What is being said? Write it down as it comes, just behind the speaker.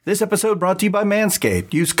This episode brought to you by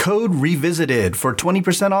Manscaped. Use code REVISITED for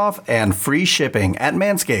 20% off and free shipping at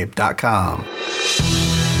manscaped.com.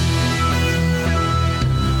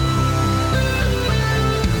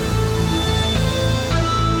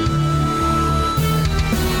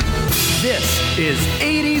 This is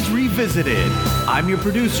 80s Revisited. I'm your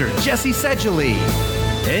producer, Jesse Sedgley.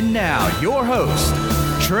 And now, your host,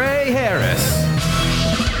 Trey Harris.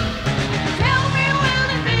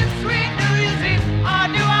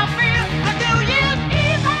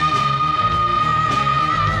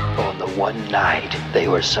 One night, they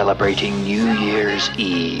were celebrating New Year's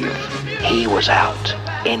Eve. He was out,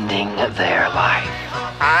 ending their life.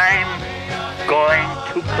 I'm going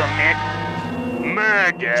to commit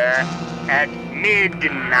murder at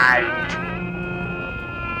midnight.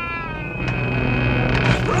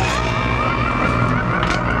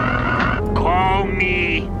 Call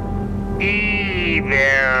me evil.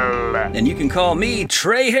 And you can call me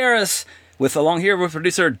Trey Harris, along here with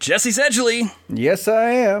producer Jesse Sedgley. Yes,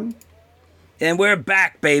 I am. And we're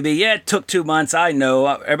back, baby. Yeah, it took 2 months. I know.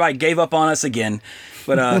 Everybody gave up on us again.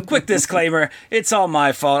 But quick disclaimer, it's all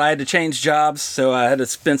my fault. I had to change jobs, so I had to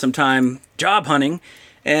spend some time job hunting.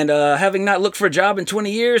 And having not looked for a job in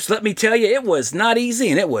 20 years, let me tell you, it was not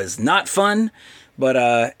easy and it was not fun. But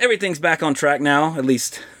everything's back on track now, at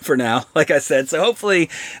least for now, like I said. So hopefully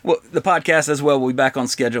the podcast as well will be back on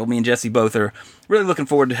schedule. Me and Jesse both are really looking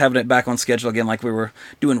forward to having it back on schedule again, like we were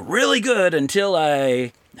doing really good until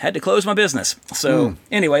I had to close my business. So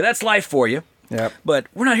anyway, that's life for you. Yep. But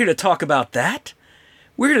we're not here to talk about that.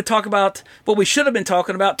 We're here to talk about what we should have been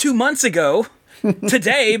talking about 2 months ago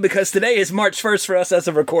today, because today is March 1st for us as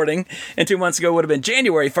of recording, and 2 months ago would have been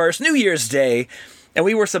January 1st, New Year's Day, and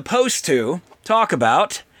we were supposed to talk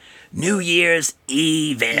about New Year's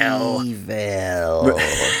Evil.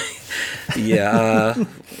 Yeah,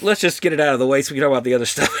 let's just get it out of the way so we can talk about the other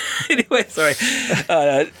stuff. Anyway, sorry.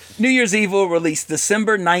 New Year's Evil released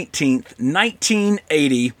December 19th,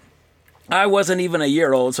 1980. I wasn't even a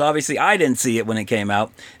year old, so obviously I didn't see it when it came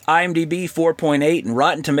out. IMDb 4.8 and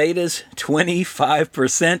Rotten Tomatoes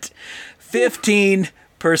 25%,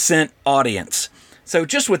 15% audience. So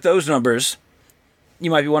just with those numbers, you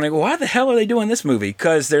might be wondering, why the hell are they doing this movie?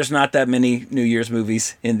 Because there's not that many New Year's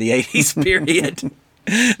movies in the 80s, period.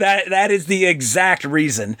 That is the exact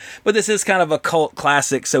reason. But this is kind of a cult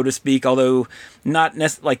classic, so to speak, although not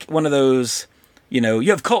like one of those, you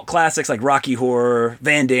have cult classics like Rocky Horror,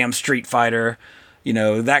 Van Damme, Street Fighter,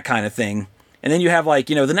 that kind of thing. And then you have like,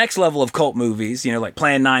 the next level of cult movies, like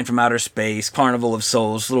Plan 9 from Outer Space, Carnival of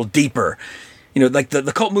Souls, a little deeper. Like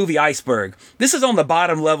the cult movie Iceberg. This is on the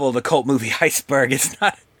bottom level of the cult movie Iceberg.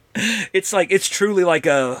 It's truly like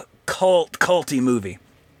a culty movie.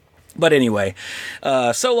 But anyway,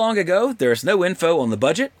 so long ago, there's no info on the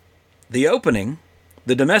budget, the opening,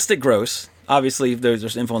 the domestic gross. Obviously,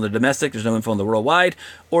 there's info on the domestic, there's no info on the worldwide,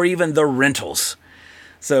 or even the rentals.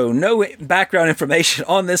 So no background information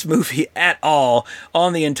on this movie at all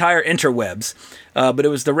on the entire interwebs. But it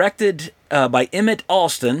was directed by Emmett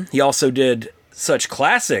Alston. He also did such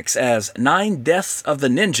classics as 9 Deaths of the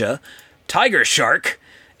Ninja, Tiger Shark,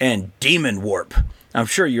 and Demon Warp. I'm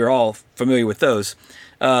sure you're all familiar with those.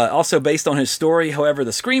 Also based on his story, however,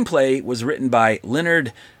 the screenplay was written by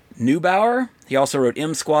Leonard Neubauer. He also wrote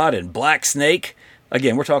M Squad and Black Snake.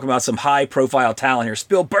 Again, we're talking about some high-profile talent here.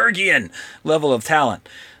 Spielbergian level of talent.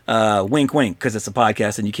 Wink, wink, because it's a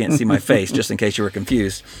podcast and you can't see my face, just in case you were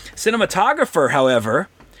confused. Cinematographer, however,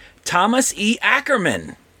 Thomas E.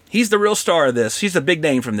 Ackerman. He's the real star of this. He's the big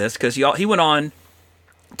name from this, because he went on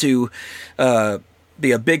to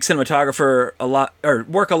be a big cinematographer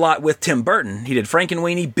work a lot with Tim Burton. He did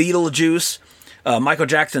Frankenweenie, Beetlejuice, Michael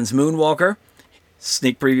Jackson's Moonwalker,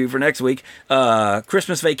 sneak preview for next week,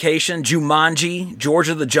 Christmas Vacation, Jumanji, George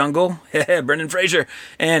of the Jungle, Brendan Fraser,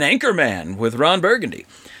 and Anchorman with Ron Burgundy.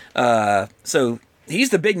 So he's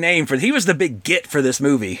the big name he was the big get for this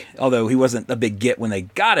movie, although he wasn't the big get when they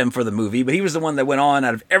got him for the movie, but he was the one that went on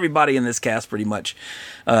out of everybody in this cast pretty much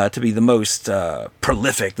to be the most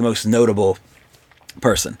prolific, the most notable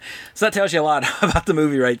person. So that tells you a lot about the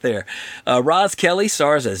movie right there. Roz Kelly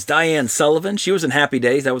stars as Diane Sullivan. She was in Happy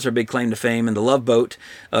Days. That was her big claim to fame. And The Love Boat.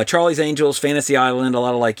 Charlie's Angels, Fantasy Island. A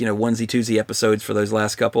lot of onesie-twosie episodes for those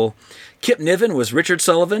last couple. Kip Niven was Richard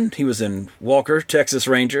Sullivan. He was in Walker, Texas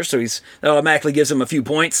Ranger. So that automatically gives him a few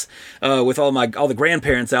points with all the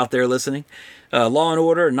grandparents out there listening. Law &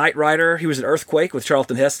 Order, Knight Rider. He was in Earthquake with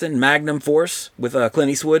Charlton Heston. Magnum Force with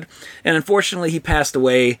Clint Eastwood. And unfortunately, he passed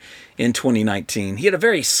away in 2019. He had a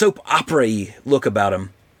very soap opera-y look about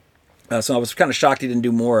him. So I was kind of shocked he didn't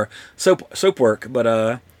do more soap work.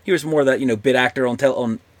 But he was more of that, bit actor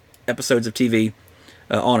on episodes of TV.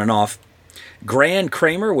 on and off. Grand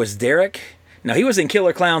Kramer was Derek. Now, he was in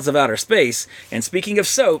Killer Clowns of Outer Space, and speaking of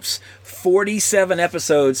soaps, 47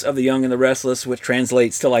 episodes of The Young and the Restless, which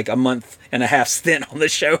translates to like a month and a half stint on the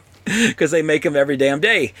show, because they make him every damn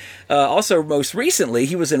day. Also, most recently,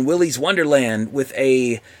 he was in Willy's Wonderland with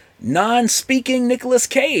a non-speaking Nicolas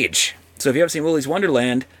Cage. So if you haven't seen Willy's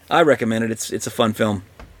Wonderland, I recommend it. It's a fun film.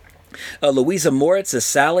 Louisa Moritz is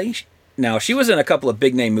Sally. Now, she was in a couple of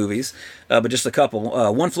big-name movies, but just a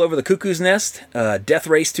couple. One Flew Over the Cuckoo's Nest, Death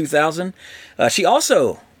Race 2000. She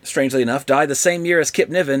also, strangely enough, died the same year as Kip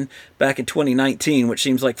Niven back in 2019, which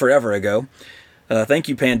seems like forever ago. Thank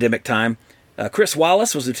you, pandemic time. Chris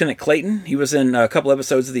Wallace was Lieutenant Clayton. He was in a couple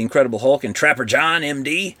episodes of The Incredible Hulk and Trapper John,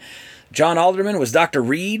 M.D. John Alderman was Dr.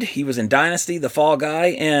 Reed. He was in Dynasty, The Fall Guy.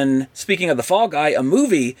 And speaking of The Fall Guy, a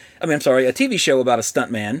TV show about a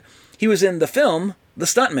stuntman. He was in the film The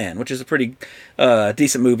Stuntman, which is a pretty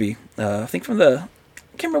decent movie. I think from I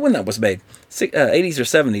can't remember when that was made. 80s or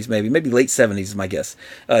 70s, maybe late 70s is my guess.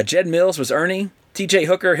 Jed Mills was Ernie. T.J.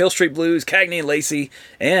 Hooker, Hill Street Blues, Cagney and Lacey,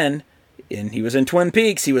 and he was in Twin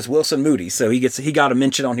Peaks. He was Wilson Moody, so he got a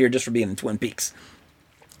mention on here just for being in Twin Peaks.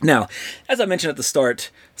 Now, as I mentioned at the start,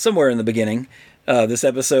 somewhere in the beginning, this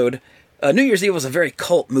episode, New Year's Eve was a very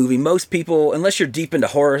cult movie. Most people, unless you're deep into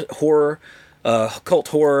horror, cult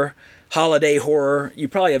horror, holiday horror, you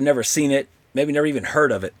probably have never seen it, maybe never even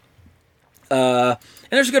heard of it. And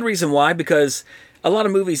there's a good reason why, because a lot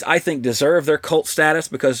of movies, I think, deserve their cult status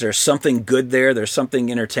because there's something good there, there's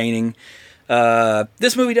something entertaining.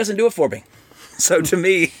 This movie doesn't do it for me. So to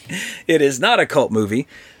me, it is not a cult movie.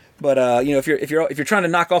 But if you're trying to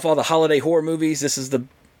knock off all the holiday horror movies, this is the.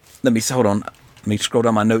 Hold on. Let me scroll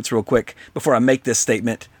down my notes real quick before I make this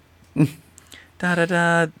statement.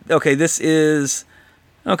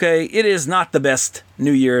 Okay, it is not the best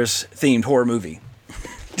New Year's themed horror movie.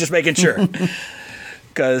 Just making sure,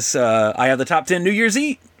 because I have the top 10 New Year's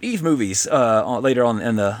Eve movies later on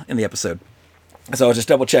in the episode. So I was just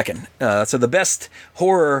double checking. So the best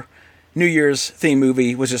horror New Year's theme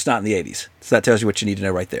movie was just not in the 80s. So that tells you what you need to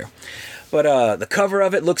know right there. But the cover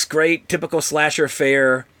of it looks great. Typical slasher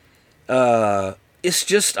fare. It's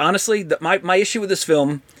just, honestly, my issue with this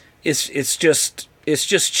film is it's just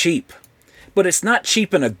cheap. But it's not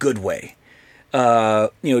cheap in a good way.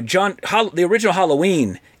 The original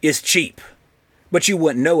Halloween is cheap. But you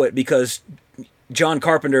wouldn't know it because John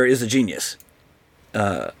Carpenter is a genius.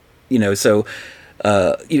 I've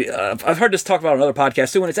heard this talked about on other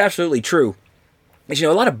podcasts too, and it's absolutely true. A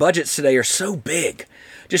lot of budgets today are so big.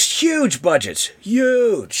 Just huge budgets.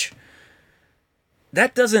 Huge.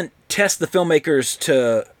 That doesn't test the filmmakers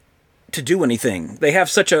to do anything. They have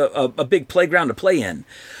such a big playground to play in.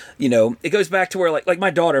 It goes back to where, like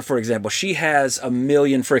my daughter, for example, she has a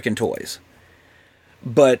million freaking toys.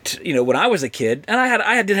 But, when I was a kid, and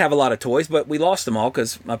I did have a lot of toys, but we lost them all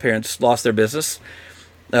because my parents lost their business.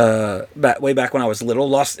 Way back when I was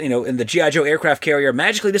little, and the G.I. Joe aircraft carrier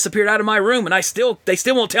magically disappeared out of my room, and they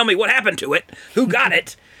still won't tell me what happened to it, who got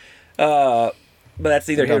it. But that's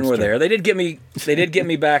neither here nor there. They did get me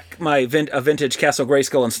back a vintage Castle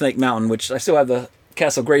Grayskull and Snake Mountain, which I still have the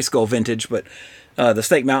Castle Grayskull vintage, but the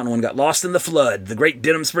Snake Mountain one got lost in the flood, the Great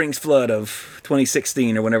Denham Springs flood of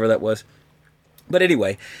 2016 or whenever that was. But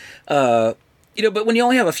anyway, but when you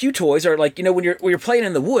only have a few toys, or when you're playing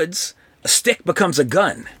in the woods, a stick becomes a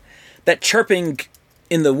gun. That chirping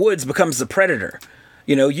in the woods becomes the predator.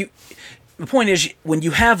 The point is, when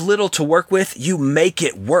you have little to work with, you make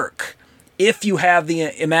it work. If you have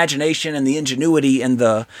the imagination and the ingenuity and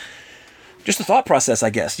the thought process, I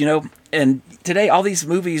guess, And today, all these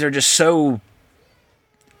movies are just so,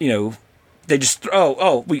 they just,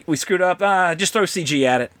 we screwed up. Just throw CG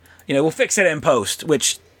at it. We'll fix it in post,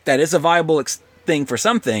 which that is a viable thing for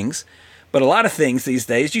some things. But a lot of things these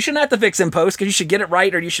days, you shouldn't have to fix in post because you should get it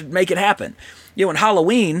right or you should make it happen. In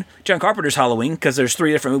Halloween, John Carpenter's Halloween, because there's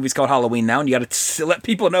 3 different movies called Halloween now, and you got to let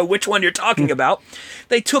people know which one you're talking about.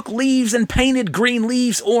 They took leaves and painted green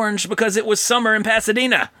leaves orange because it was summer in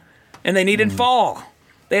Pasadena, and they needed fall.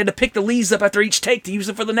 They had to pick the leaves up after each take to use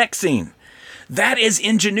them for the next scene. That is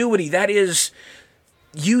ingenuity. That is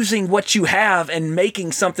using what you have and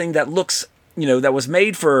making something that looks, that was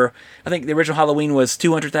made for, I think the original Halloween was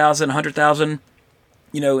 $200,000, $100,000.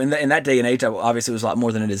 In that day and age, obviously it was a lot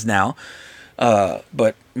more than it is now.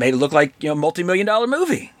 But made it look like, multi-million-dollar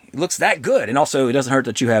movie. It looks that good. And also, it doesn't hurt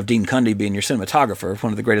that you have Dean Cundy being your cinematographer,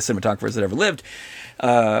 one of the greatest cinematographers that ever lived.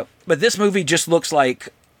 But this movie just looks like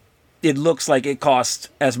it cost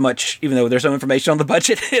as much, even though there's no information on the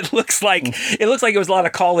budget. It looks like it was a lot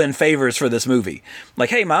of call-in favors for this movie. Like,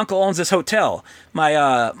 hey, my uncle owns this hotel.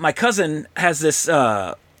 My cousin has this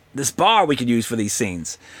this bar we could use for these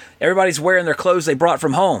scenes. Everybody's wearing their clothes they brought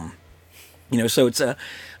from home. So it's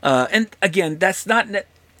and again,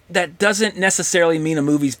 that doesn't necessarily mean a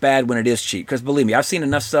movie's bad when it is cheap. Because believe me, I've seen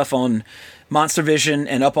enough stuff on Monster Vision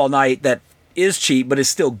and Up All Night that is cheap, but is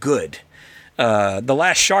still good. The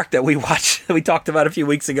Last Shark that we watched, that we talked about a few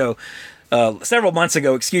weeks ago, several months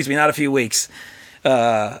ago, excuse me, not a few weeks.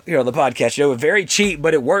 The podcast, very cheap,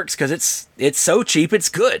 but it works because it's so cheap, it's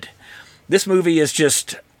good. This movie is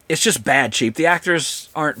just bad cheap. The actors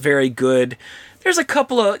aren't very good. There's a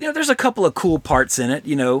couple of cool parts in it.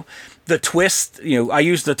 The twist. I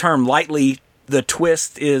use the term lightly. The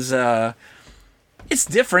twist is it's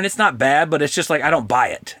different. It's not bad, but it's just like I don't buy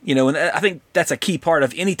it. And I think that's a key part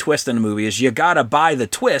of any twist in a movie is you gotta buy the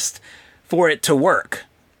twist for it to work.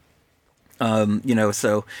 But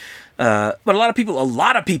a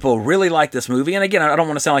lot of people really like this movie. And again, I don't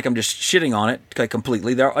want to sound like I'm just shitting on it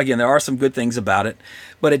completely. There are some good things about it,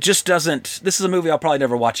 but it just doesn't. This is a movie I'll probably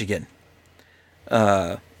never watch again.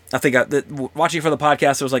 I think watching it for the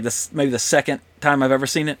podcast, it was like maybe the second time I've ever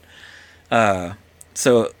seen it.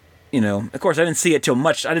 So, of course, I didn't see it I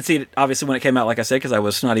didn't see it obviously when it came out, like I said, because I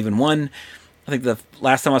was not even one. I think the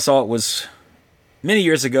last time I saw it was many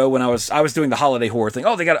years ago when I was doing the holiday horror thing.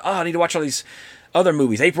 I need to watch all these other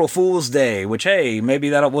movies. April Fool's Day, which, hey, maybe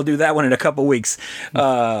we'll do that one in a couple weeks.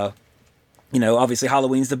 Obviously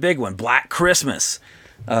Halloween's the big one. Black Christmas.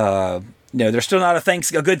 There's still not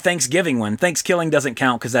a good Thanksgiving one. Thanksgiving doesn't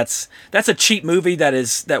count because that's a cheap movie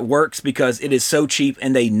that works because it is so cheap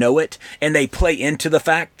and they know it and they play into the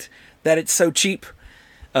fact that it's so cheap.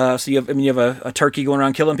 So you have a turkey going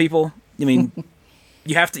around killing people.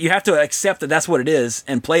 You have to accept that that's what it is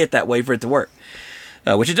and play it that way for it to work,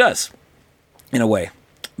 which it does in a way.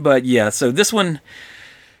 But yeah, so this one,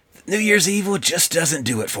 New Year's Evil, just doesn't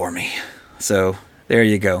do it for me. So there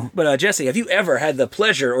you go. But Jesse, have you ever had the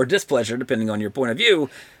pleasure or displeasure, depending on your point of view,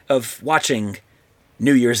 of watching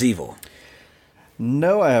New Year's Evil?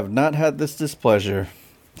 No, I have not had this displeasure.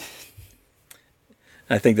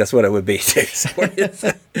 I think that's what it would be too.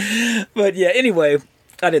 But yeah, anyway,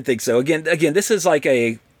 I didn't think so. Again, this is like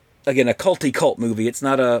a culty cult movie. It's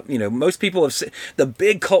not most people have seen the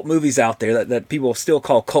big cult movies out there that people still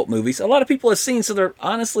call cult movies. A lot of people have seen, so they're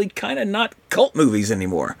honestly kind of not cult movies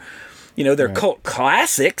anymore. They're right. Cult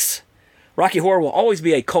classics. Rocky Horror will always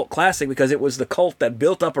be a cult classic because it was the cult that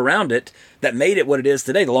built up around it that made it what it is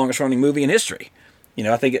today, the longest running movie in history.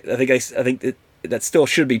 I think that still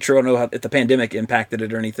should be true. I don't know if the pandemic impacted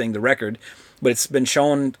it or anything, the record, but it's been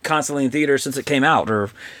shown constantly in theaters since it came out,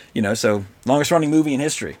 so longest running movie in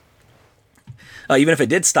history. Even if it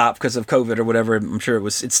did stop because of COVID or whatever, I'm sure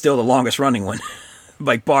it's still the longest running one,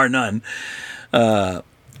 like bar none.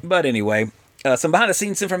 But anyway, some behind the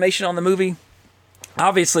scenes information on the movie.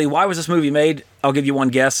 Obviously, why was this movie made? I'll give you one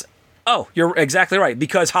guess. Oh, you're exactly right.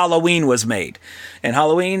 Because Halloween was made. And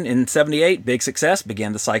Halloween in 1978, big success,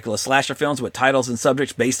 began the cycle of slasher films with titles and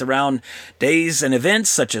subjects based around days and events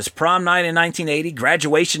such as Prom Night in 1980,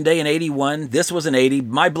 Graduation Day in 81, This Was in 80,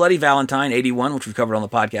 My Bloody Valentine 81, which we covered on the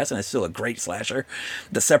podcast, and it's still a great slasher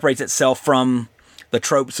that separates itself from the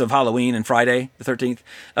tropes of Halloween and Friday the 13th.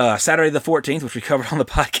 Saturday the 14th, which we covered on the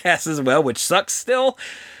podcast as well, which sucks still.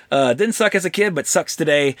 Didn't suck as a kid, but sucks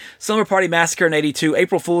today. Slumber Party Massacre in 82,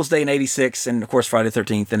 April Fool's Day in 86, and of course Friday the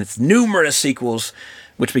 13th, and its numerous sequels,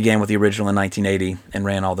 which began with the original in 1980 and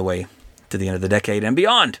ran all the way to the end of the decade and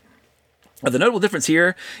beyond. The notable difference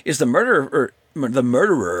here is the murderer, let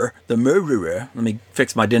me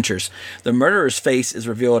fix my dentures. The murderer's face is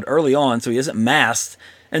revealed early on, so he isn't masked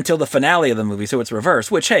until the finale of the movie, so it's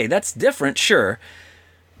reversed, which, hey, that's different, sure,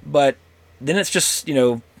 but then it's just, I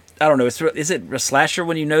don't know, is it a slasher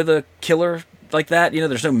when you know the killer like that?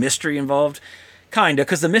 There's no mystery involved. Kinda,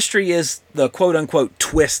 because the mystery is the quote-unquote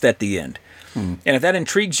twist at the end. And if that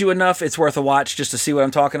intrigues you enough, it's worth a watch just to see what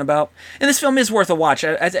I'm talking about. And this film is worth a watch.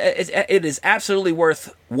 It is absolutely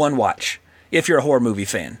worth one watch if you're a horror movie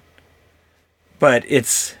fan. But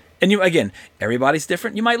again, everybody's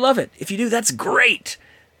different. You might love it. If you do, that's great.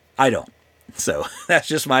 I don't. So that's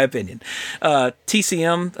just my opinion.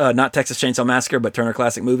 TCM, not Texas Chainsaw Massacre, but Turner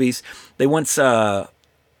Classic Movies. They once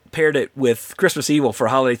paired it with Christmas Evil for a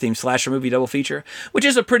holiday-themed slasher movie double feature, which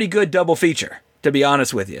is a pretty good double feature, to be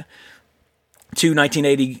honest with you. Two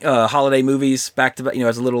 1980 holiday movies back to back,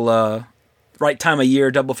 as a little right time of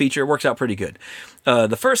year double feature. It works out pretty good.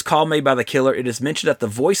 The first call made by the killer, it is mentioned that the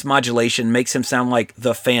voice modulation makes him sound like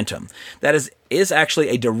the Phantom. That is actually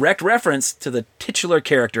a direct reference to the titular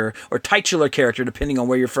character, or titular character, depending on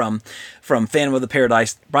where you're from Phantom of the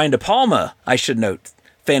Paradise. Brian De Palma, I should note,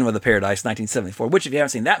 Phantom of the Paradise, 1974, which if you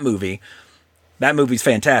haven't seen that movie's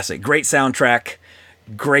fantastic. Great soundtrack,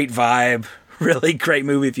 great vibe, really great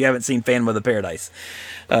movie if you haven't seen Phantom of the Paradise,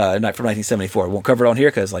 not from 1974. Won't cover it on here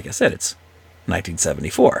because, like I said, it's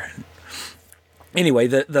 1974. Anyway,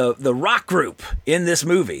 the rock group in this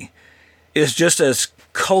movie is just as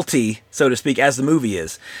culty, so to speak, as the movie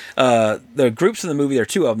is. The groups in the movie, there are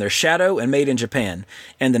two of them. They're Shadow and Made in Japan.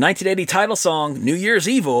 And the 1980 title song, New Year's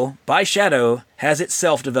Evil, by Shadow, has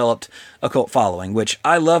itself developed a cult following, which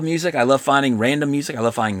I love music. I love finding random music. I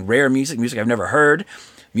love finding rare music I've never heard,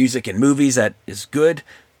 music in movies that is good.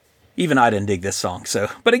 Even I didn't dig this song.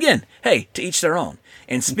 But again, hey, to each their own.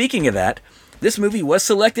 And speaking of that, this movie was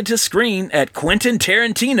selected to screen at Quentin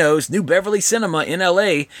Tarantino's New Beverly Cinema in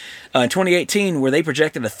LA in 2018, where they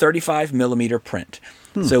projected a 35mm print.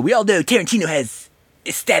 So we all know Tarantino has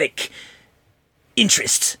aesthetic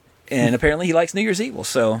interests, and apparently he likes New Year's Evil.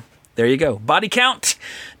 So there you go. Body count.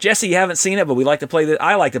 Jesse, you haven't seen it, but we like to play this.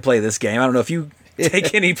 I like to play this game. I don't know if you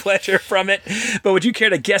take any pleasure from it, but would you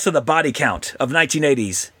care to guess of the body count of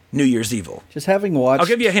 1980s New Year's Evil? Just having watched I'll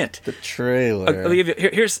give you a hint. The trailer. I'll give you,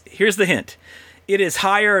 here's the hint. It is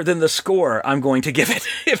higher than the score I'm going to give it,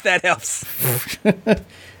 if that helps.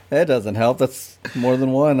 That doesn't help. That's more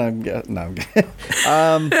than one. I'm guessing. No, I'm kidding.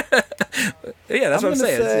 Yeah, that's what I'm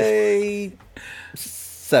Say saying.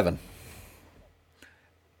 7.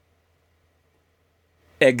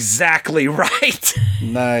 Exactly right.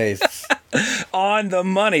 Nice. On the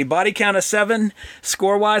money. Body count of 7.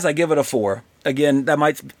 Score-wise, I give it a 4. Again, that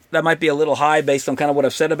might be a little high based on kind of what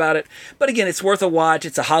I've said about it. But again, it's worth a watch.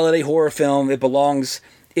 It's a holiday horror film. It belongs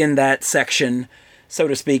in that section, so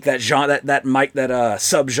to speak, that genre, that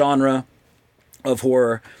subgenre of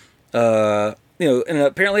horror. And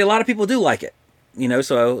apparently a lot of people do like it.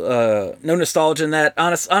 So no nostalgia in that.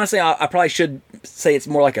 Honestly, I probably should say it's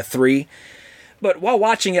more like a 3. But while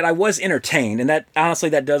watching it, I was entertained, and that honestly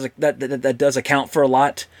that does account for a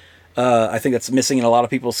lot. I think that's missing in a lot of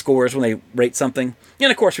people's scores when they rate something. And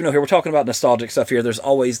of course, here we're talking about nostalgic stuff here. There's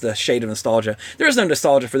always the shade of nostalgia. There is no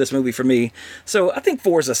nostalgia for this movie for me, so I think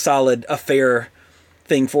 4 is a fair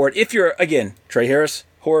thing for it. If you're, again, Trey Harris,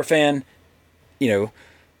 horror fan,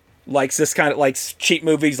 likes cheap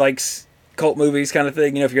movies, likes cult movies kind of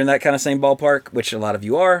thing. If you're in that kind of same ballpark, which a lot of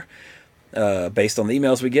you are, based on the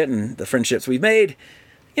emails we get and the friendships we've made,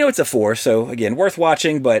 it's a 4. So again, worth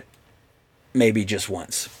watching, but maybe just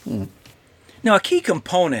once. Now, a key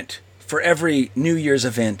component for every New Year's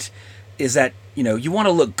event is that, you want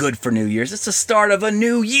to look good for New Year's. It's the start of a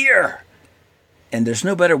new year. And there's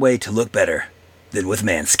no better way to look better than with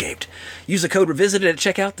Manscaped. Use the code REVISITED at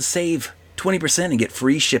checkout to save 20% and get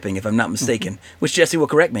free shipping, if I'm not mistaken, which Jesse will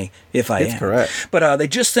correct me if I am. It's correct. But they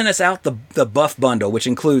just sent us out the Buff Bundle, which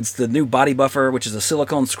includes the new body buffer, which is a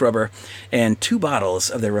silicone scrubber, and 2 bottles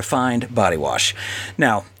of their refined body wash.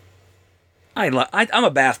 Now, I'm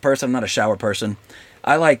a bath person. I'm not a shower person.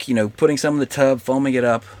 I like, putting some in the tub, foaming it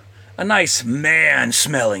up. A nice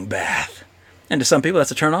man-smelling bath. And to some people,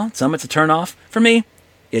 that's a turn-on. Some, it's a turn-off. For me,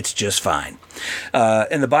 it's just fine.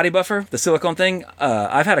 And the body buffer, the silicone thing,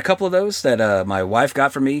 I've had a couple of those that my wife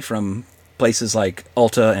got for me from places like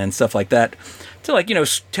Ulta and stuff like that to,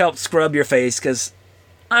 to help scrub your face, because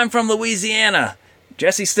I'm from Louisiana.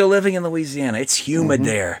 Jesse's still living in Louisiana. It's humid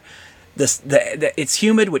there. It's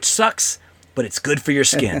humid, which sucks, but it's good for your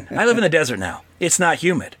skin. I live in the desert now. It's not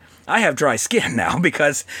humid. I have dry skin now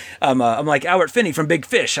because I'm like Albert Finney from Big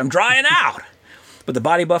Fish. I'm drying out. But the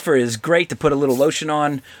body buffer is great to put a little lotion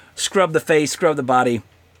on, scrub the face, scrub the body.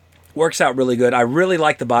 Works out really good. I really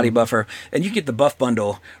like the body buffer. And you can get the Buff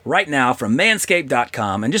Bundle right now from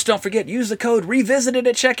manscaped.com. And just don't forget, use the code REVISITED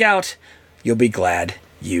at checkout. You'll be glad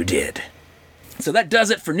you did. So that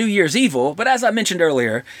does it for New Year's Evil. But as I mentioned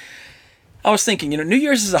earlier, I was thinking, New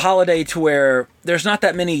Year's is a holiday to where there's not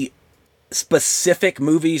that many specific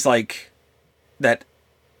movies that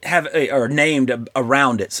are named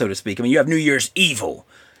around it, so to speak. I mean, you have New Year's Evil,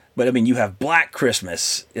 but you have Black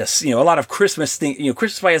Christmas. Yes, a lot of Christmas theme.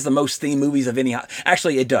 Christmas probably has the most themed movies of any.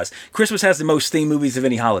 Actually, it does. Christmas has the most themed movies of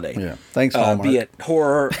any holiday. Yeah, thanks, Hallmark. Be it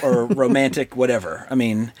horror or romantic, whatever.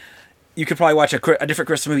 You could probably watch a different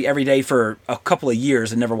Christmas movie every day for a couple of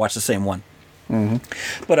years and never watch the same one.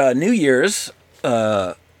 Mm-hmm. But New Year's,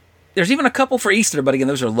 there's even a couple for Easter, but again,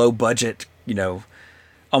 those are low budget,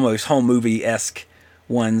 almost home movie-esque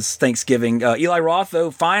ones. Thanksgiving. Eli Roth,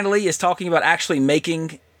 though, finally is talking about actually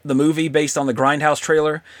making the movie based on the Grindhouse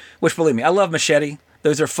trailer, which, believe me, I love Machete.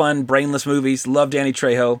 Those are fun, brainless movies. Love Danny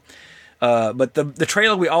Trejo. But the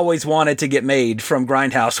trailer we always wanted to get made from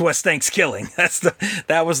Grindhouse was Thanksgiving.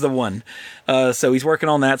 That was the one. So he's working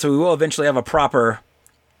on that. So we will eventually have a proper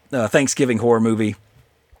Thanksgiving horror movie,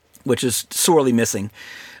 which is sorely missing.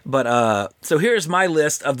 But so here's my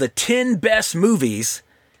list of the 10 best movies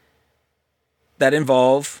that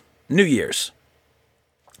involve New Year's.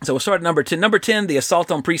 So we'll start at number 10. Number 10, The Assault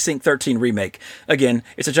on Precinct 13 remake. Again,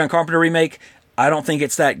 it's a John Carpenter remake. I don't think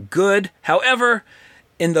it's that good. However,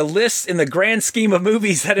 in the list, in the grand scheme of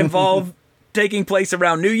movies that involve taking place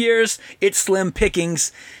around New Year's, it's slim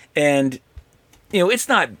pickings. And, you know, it's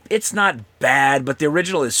not bad, but the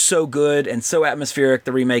original is so good and so atmospheric.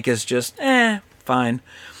 The remake is just, fine.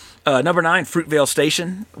 Number 9, Fruitvale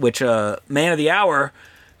Station, which Man of the Hour,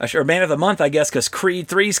 or Man of the Month, I guess, because Creed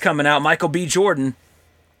 3's coming out. Michael B. Jordan.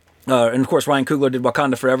 And of course, Ryan Coogler did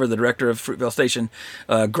Wakanda Forever, the director of Fruitvale Station.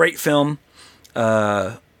 Great film.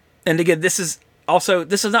 And again, this is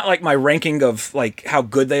not like my ranking of like how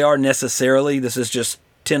good they are necessarily. This is just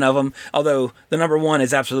 10 of them. Although the number 1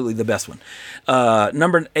 is absolutely the best one.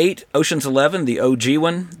 Number 8, Ocean's 11, the OG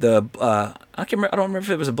one. I don't remember if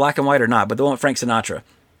it was a black and white or not, but the one with Frank Sinatra.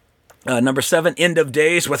 Number 7, End of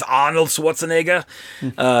Days with Arnold Schwarzenegger.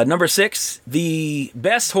 Number 6, the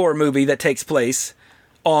best horror movie that takes place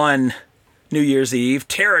on New Year's Eve,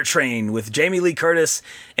 Terror Train with Jamie Lee Curtis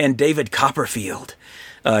and David Copperfield.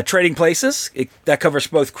 Trading Places, that covers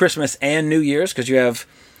both Christmas and New Year's, because you have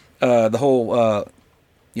the whole,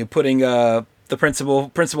 putting the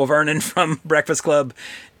Principal Vernon from Breakfast Club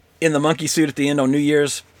in the monkey suit at the end on New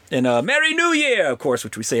Year's. And Merry New Year, of course,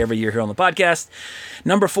 which we say every year here on the podcast.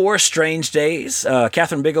 Number 4, Strange Days.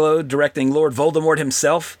 Catherine Bigelow directing Lord Voldemort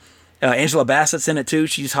himself. Angela Bassett's in it too.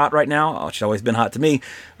 She's hot right now. Oh, she's always been hot to me.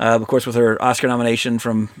 Of course, with her Oscar nomination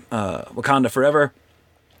from Wakanda Forever.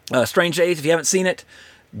 Strange Days, if you haven't seen it,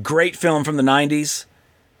 great film from the 90s.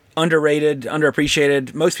 Underrated,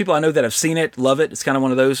 underappreciated. Most people I know that have seen it love it. It's kind of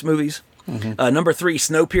one of those movies. Mm-hmm. Number 3,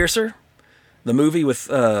 Snowpiercer. The movie with,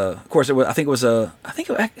 of course, I know they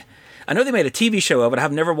made a TV show of it.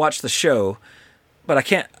 I've never watched the show, but I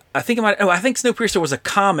think Snowpiercer was a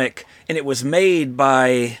comic, and it was made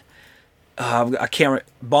by, I think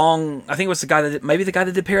it was the guy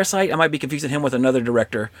that did Parasite. I might be confusing him with another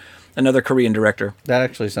director, another Korean director. That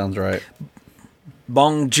actually sounds right.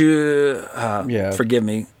 Bong Joon, forgive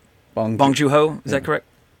me. Bong Joon-ho, is that correct?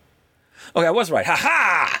 Okay, I was right.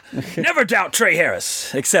 Ha-ha! Never doubt Trey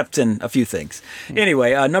Harris, except in a few things.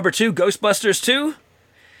 Anyway, number 2, Ghostbusters 2.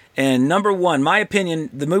 And number 1, my opinion,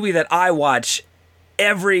 the movie that I watch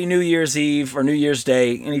every New Year's Eve or New Year's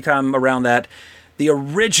Day, anytime around that, the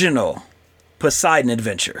original Poseidon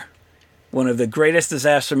Adventure. One of the greatest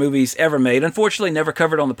disaster movies ever made. Unfortunately, never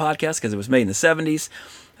covered on the podcast because it was made in the 70s.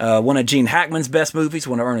 One of Gene Hackman's best movies,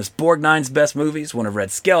 one of Ernest Borgnine's best movies, one of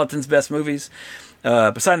Red Skeleton's best movies.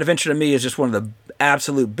 Poseidon Adventure to me is just one of the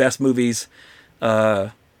absolute best movies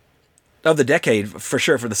of the decade, for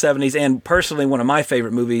sure, for the 70s, and personally one of my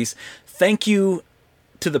favorite movies. Thank you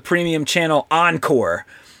to the premium channel Encore,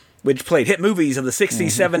 which played hit movies of the 60s,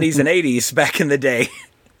 70s, and 80s back in the day.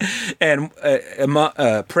 And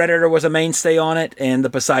Predator was a mainstay on it, and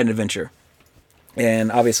the Poseidon Adventure.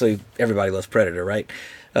 And obviously, everybody loves Predator, right?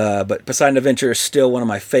 But Poseidon Adventure is still one of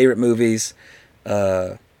my favorite movies.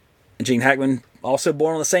 Gene Hackman, also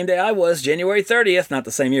born on the same day I was, January 30th. Not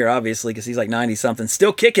the same year, obviously, because he's like 90-something.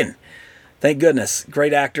 Still kicking. Thank goodness.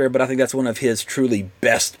 Great actor, but I think that's one of his truly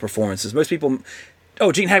best performances. Most people,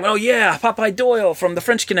 Gene Hackman, oh yeah, Popeye Doyle from The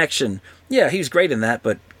French Connection. Yeah, he was great in that,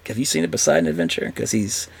 but have you seen a Poseidon Adventure? Because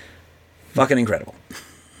he's fucking incredible.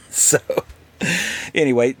 So,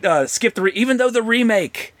 anyway, even though the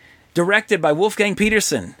remake, directed by Wolfgang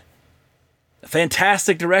Peterson, a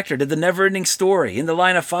fantastic director, did The Neverending Story, In the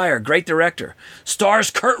Line of Fire, great director, stars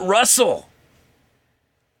Kurt Russell.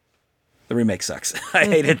 The remake sucks. I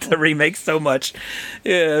hated the remake so much.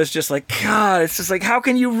 Yeah, it's just like, God, it's just like, how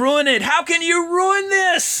can you ruin it? How can you ruin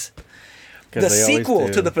this? The sequel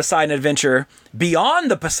to the Poseidon Adventure,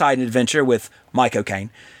 Beyond the Poseidon Adventure with Mike O'Kane,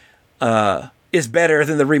 is better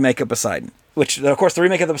than the remake of Poseidon. Which, of course, the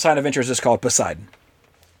remake of the Poseidon Adventure is just called Poseidon.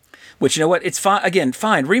 Which, you know what? It's fine. Again,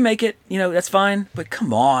 fine. Remake it. That's fine. But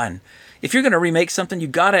come on. If you're going to remake something, you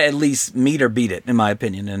got to at least meet or beat it, in my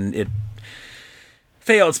opinion. And it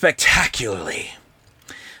failed spectacularly.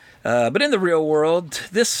 But in the real world,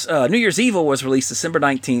 this New Year's Evil was released December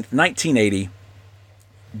 19th, 1980.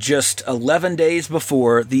 Just 11 days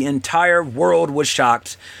before the entire world was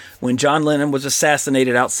shocked when John Lennon was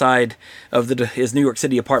assassinated outside of his New York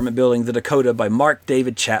City apartment building, the Dakota, by Mark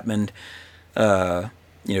David Chapman. A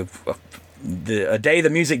day the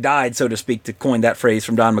music died, so to speak, to coin that phrase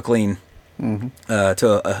from Don McLean.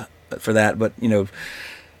 For that. But,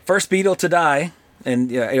 first Beatle to die. And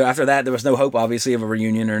after that, there was no hope, obviously, of a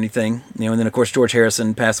reunion or anything. And then, of course, George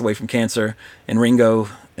Harrison passed away from cancer, and Ringo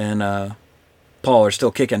and Paul are still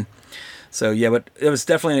kicking. So yeah, but it was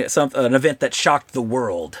definitely an event that shocked the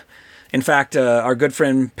world. In fact, our good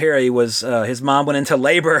friend Perry was his mom went into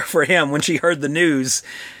labor for him when she heard the news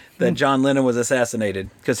that John Lennon was assassinated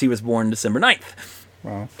because he was born December 9th.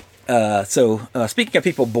 Wow. So speaking of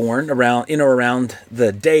people born in or around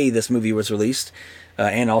the day this movie was released,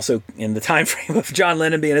 and also in the time frame of John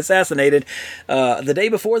Lennon being assassinated, the day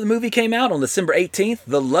before the movie came out on December 18th,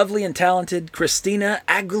 the lovely and talented Christina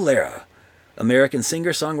Aguilera, American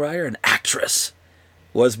singer, songwriter, and actress,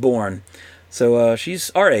 was born. So she's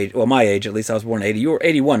our age, well, my age at least. I was born in 80. You were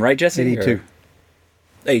 81, right, Jesse? 82.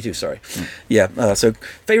 82, sorry. Yeah. So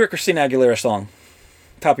favorite Christina Aguilera song,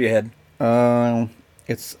 top of your head.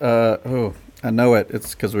 It's I know it.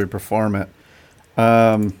 It's because we perform it.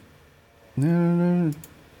 God,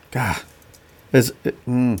 I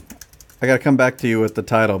gotta come back to you with the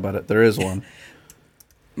title, but there is one.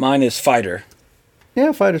 Mine is Fighter.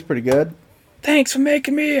 Yeah, Fighter's pretty good. Thanks for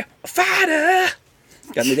making me a fighter.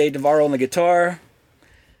 Got me Dave Navarro on the guitar.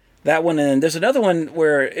 That one, and there's another one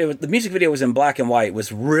where the music video was in black and white. It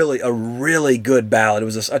was really a really good ballad. It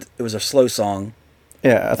was a slow song.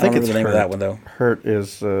 Yeah, I think don't remember it's the name of that one though. Hurt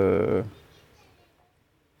is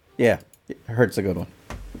yeah, Hurt's a good one.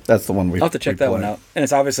 That's the one we. I'll have to check that one out. And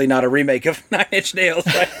it's obviously not a remake of Nine Inch Nails,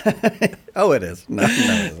 right? Oh, it is. No, it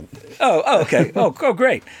isn't. Oh, okay. Oh,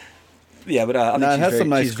 great. Yeah, but I think it has some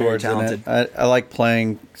nice she's very chords in talented. it. I like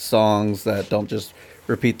playing songs that don't just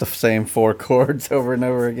repeat the same 4 chords over and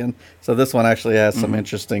over again. So this one actually has some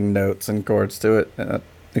interesting notes and chords to it.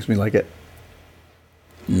 Makes me like it.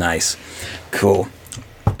 Nice. Cool.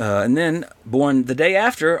 And then, born the day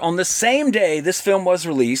after, on the same day this film was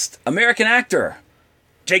released, American actor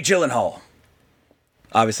Jake Gyllenhaal.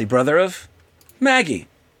 Obviously brother of Maggie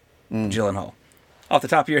Gyllenhaal. Off the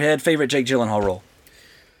top of your head, favorite Jake Gyllenhaal role?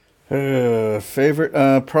 Favorite?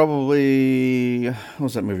 Probably... What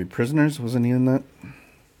was that movie? Prisoners? Wasn't he in that?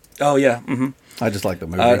 Oh, yeah. Mm-hmm. I just like the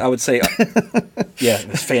movie. I would say... yeah, it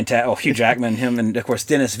was fantastic. Oh, Hugh Jackman, him, and of course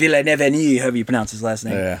Dennis Villeneuve, however you pronounce his last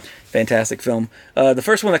name. Yeah. Fantastic film. The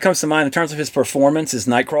first one that comes to mind in terms of his performance is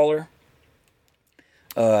Nightcrawler.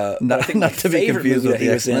 Not to be confused with the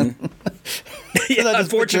X-Men. Yeah,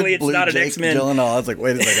 unfortunately, it's not an Jake X-Men. Gyllenhaal. I was like,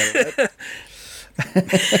 wait a second.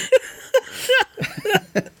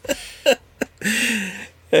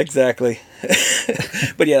 Exactly.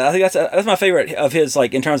 But yeah, I think that's my favorite of his,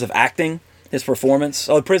 like in terms of acting, his performance.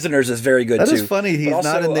 Oh, Prisoners is very good too. That is funny. He's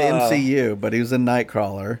also, not in the MCU, but he was in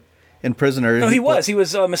Nightcrawler. In Prisoners, no, he was. He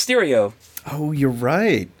was Mysterio. Oh, you're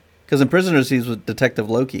right. Because in Prisoners, he's with Detective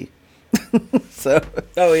Loki. So.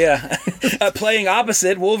 Oh yeah, playing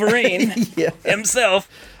opposite Wolverine himself.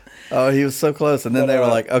 Oh, he was so close, and then they were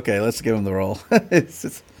like, "Okay, let's give him the role." It's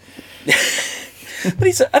just...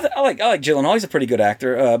 But I like Gyllenhaal. He's a pretty good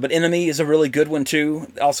actor. But Enemy is a really good one too.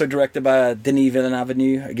 Also directed by Denis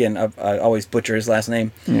Villeneuve. Again, I always butcher his last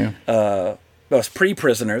name. Yeah. That was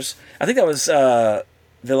pre-Prisoners. I think that was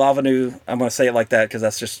Villeneuve. I'm going to say it like that because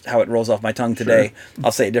that's just how it rolls off my tongue today. Sure.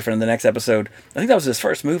 I'll say it different in the next episode. I think that was his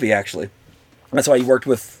first movie, actually. That's why he worked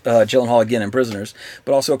with Gyllenhaal again in Prisoners.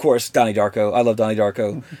 But also, of course, Donnie Darko. I love Donnie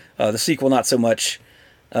Darko. The sequel, not so much.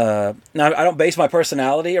 Now, I don't base my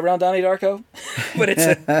personality around Donnie Darko, but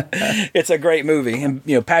it's a great movie. And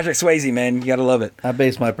Patrick Swayze, man, you gotta love it. I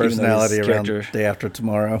base my personality around Day After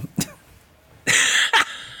Tomorrow.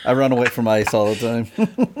 I run away from ice all the time.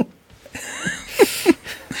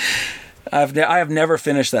 I have never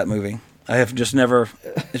finished that movie. I have just never.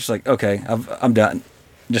 It's just like, okay, I'm done.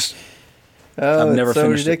 I've never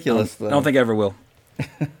finished ridiculous, it. I don't think I ever will.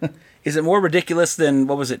 Is it more ridiculous than,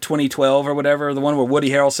 what was it, 2012 or whatever? The one where Woody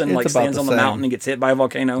Harrelson stands on the mountain and gets hit by a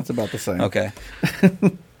volcano? It's about the same. Okay.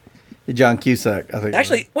 John Cusack, I think.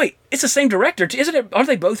 Actually, wait, it's the same director, isn't it? Aren't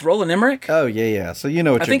they both Roland Emmerich? Oh, yeah. So you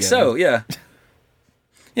know what I think so, yeah.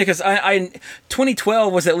 Yeah, because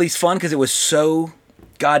 2012 was at least fun because it was so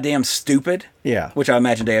goddamn stupid. Yeah. Which I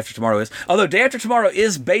imagine Day After Tomorrow is. Although Day After Tomorrow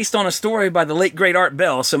is based on a story by the late, great Art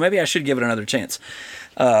Bell, so maybe I should give it another chance.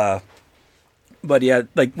 But yeah,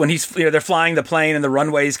 like when he's, they're flying the plane and the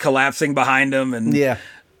runway's collapsing behind him, and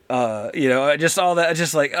just all that,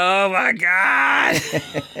 just like, oh my god,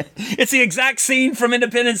 it's the exact scene from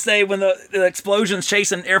Independence Day when the explosion's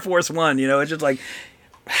chasing Air Force One. It's just like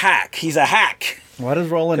hack. He's a hack. Why does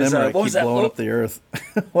Roland Emmerich keep blowing up the earth?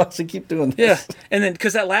 Why does he keep doing this? Yeah, and then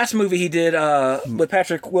because that last movie he did with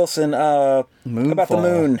Patrick Wilson about the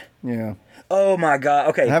moon. Yeah. Oh my god.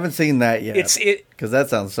 Okay. I haven't seen that yet. Because that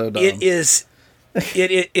sounds so dumb. It is.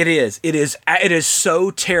 It is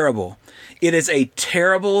so terrible. It is a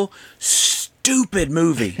terrible, stupid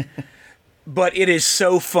movie, but it is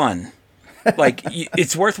so fun. Like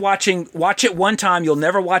it's worth watching. Watch it one time. You'll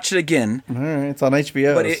never watch it again. All right, it's on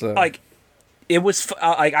HBO. But so. it was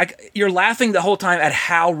you're laughing the whole time at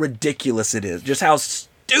how ridiculous it is, just how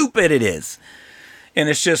stupid it is. And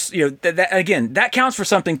it's just, that counts for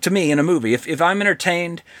something to me in a movie. If I'm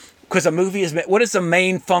entertained, because a movie is, what is the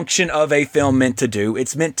main function of a film meant to do?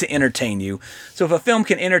 It's meant to entertain you. So if a film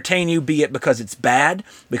can entertain you, be it because it's bad,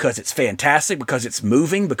 because it's fantastic, because it's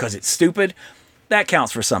moving, because it's stupid, that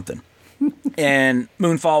counts for something. And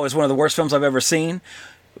Moonfall is one of the worst films I've ever seen,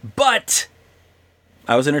 but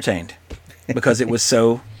I was entertained because it was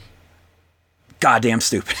so goddamn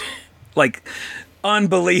stupid. Like,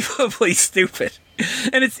 unbelievably stupid.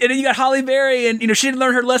 And you got Halle Berry, and she didn't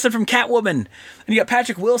learn her lesson from Catwoman. And you got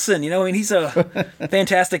Patrick Wilson. He's a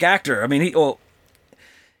fantastic actor. I mean,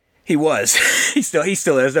 he was. he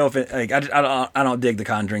still is. No offense. I don't dig the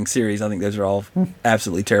Conjuring series. I think those are all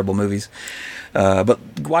absolutely terrible movies. But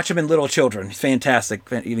watch him in Little Children. He's fantastic.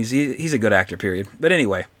 He's a good actor. Period. But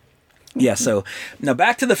anyway. Yeah, so now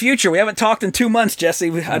Back to the Future. We haven't talked in 2 months,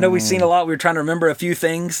 Jesse. I know we've seen a lot. We were trying to remember a few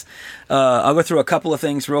things. I'll go through a couple of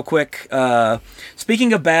things real quick.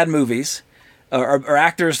 Speaking of bad movies, or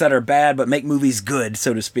actors that are bad but make movies good,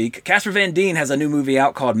 so to speak, Casper Van Dien has a new movie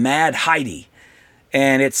out called Mad Heidi,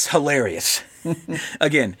 and it's hilarious.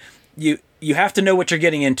 Again, you have to know what you're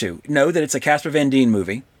getting into. Know that it's a Casper Van Dien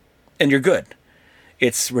movie, and you're good.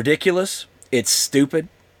 It's ridiculous. It's stupid.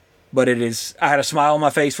 But I had a smile on my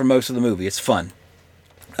face for most of the movie. It's fun.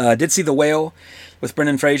 Did see The Whale with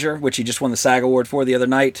Brendan Fraser, which he just won the SAG Award for the other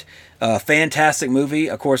night. Fantastic movie.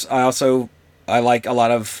 Of course, I like a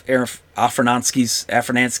lot of Aaron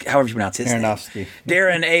Aronofsky, however you pronounce his name.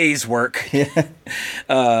 Darren A's work. Yeah.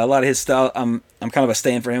 A lot of his stuff. I'm kind of a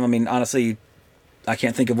stan for him. I mean, honestly, I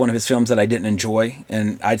can't think of one of his films that I didn't enjoy.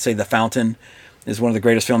 And I'd say The Fountain is one of the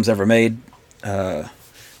greatest films ever made. I'm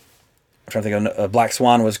trying to think of Black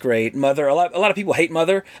Swan was great. Mother, a lot of people hate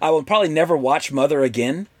Mother. I will probably never watch Mother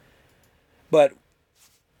again. But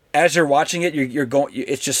as you're watching it,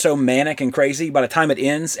 it's just so manic and crazy. By the time it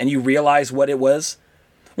ends and you realize what it was,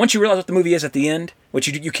 once you realize what the movie is at the end, which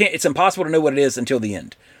you can't, it's impossible to know what it is until the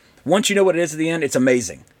end. Once you know what it is at the end, it's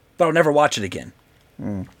amazing. But I'll never watch it again.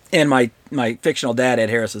 And my fictional dad, Ed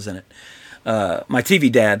Harris, is in it. My TV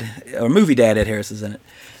dad, or movie dad, Ed Harris, is in it.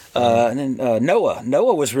 And then Noah.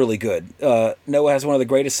 Noah was really good. Noah has one of the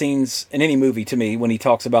greatest scenes in any movie to me when he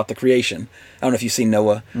talks about the creation. I don't know if you've seen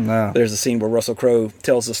Noah. No. There's a scene where Russell Crowe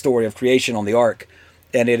tells the story of creation on the ark,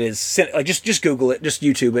 and it is like just Google it, just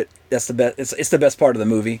YouTube it. That's the best. It's the best part of the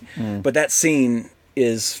movie. But that scene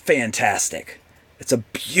is fantastic. It's a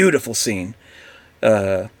beautiful scene.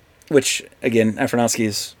 Which again,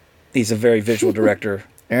 Aronofsky he's a very visual director.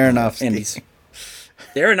 Aronofsky.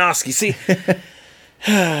 Aronofsky. See.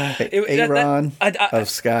 Aaron of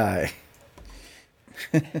Sky.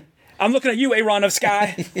 I'm looking at you, Aaron of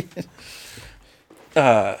Sky.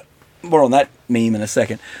 More on that meme in a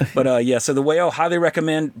second. But yeah, so The Whale, highly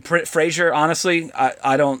recommend. Fraser, honestly,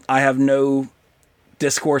 I have no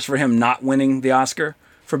discourse for him not winning the Oscar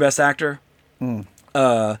for Best Actor.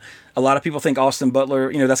 A lot of people think Austin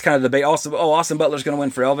Butler, that's kind of the debate. Austin Butler's going to win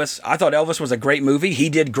for Elvis. I thought Elvis was a great movie. He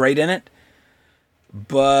did great in it.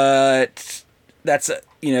 But that's,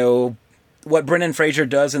 what Brendan Fraser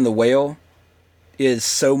does in The Whale is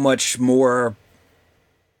so much more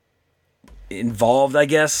involved, I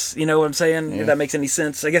guess. You know what I'm saying? Yeah. If that makes any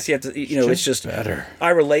sense. I guess you have to, it's just better. I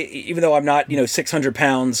relate, even though I'm not, 600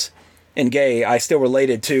 pounds and gay, I still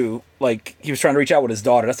related to, like, he was trying to reach out with his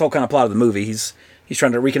daughter. That's the whole kind of plot of the movie. He's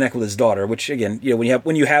trying to reconnect with his daughter, which, again,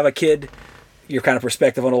 when you have a kid, your kind of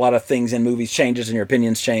perspective on a lot of things in movies changes and your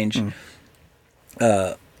opinions change.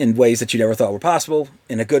 In ways that you never thought were possible,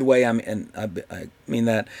 in a good way. I mean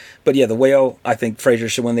that. But yeah, The Whale, I think Fraser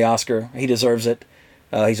should win the Oscar. He deserves it.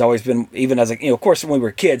 He's always been, even as of course, when we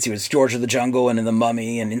were kids, he was George of the Jungle and in The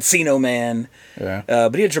Mummy and Encino Man. Yeah.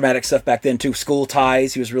 But he had dramatic stuff back then too. School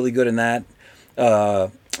Ties, he was really good in that.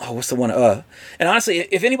 What's the one? And honestly,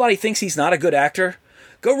 if anybody thinks he's not a good actor,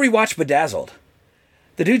 go rewatch Bedazzled.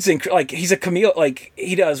 The dude's he's a chameleon.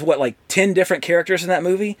 He does 10 different characters in that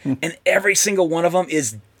movie, and every single one of them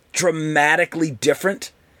is dramatically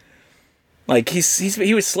different.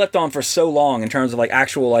 He was slept on for so long in terms of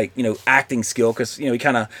actual acting skill, because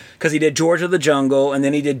he did George of the Jungle, and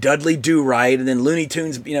then he did Dudley Do Right, and then Looney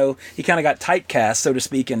Tunes. He kind of got typecast, so to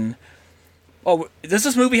speak. And does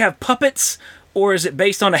this movie have puppets, or is it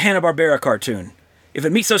based on a Hanna-Barbera cartoon? If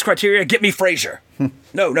it meets those criteria, get me Fraser.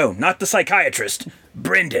 No, not the psychiatrist,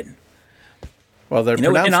 Brendan. Well, they're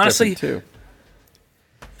pronounced and honestly, too.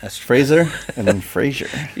 That's Fraser and then Fraser.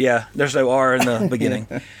 Yeah, there's no R in the beginning.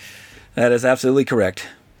 That is absolutely correct.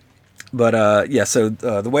 But yeah, so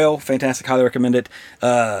The Whale, fantastic, highly recommend it.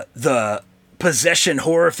 The possession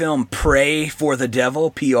horror film Prey for the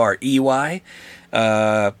Devil, Prey.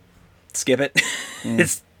 Skip it.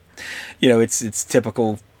 It's it's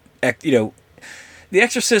typical. The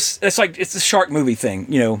Exorcist. It's a shark movie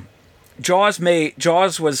thing. Jaws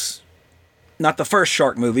was not the first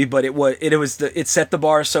shark movie, but it set the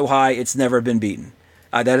bar so high it's never been beaten.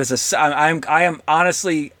 I'm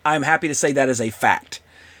happy to say that is a fact.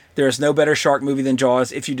 There is no better shark movie than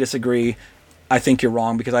Jaws. If you disagree, I think you're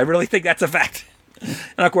wrong because I really think that's a fact. And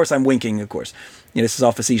of course, I'm winking. Of course, this is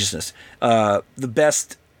all facetiousness. The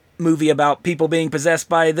best movie about people being possessed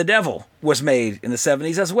by the devil was made in the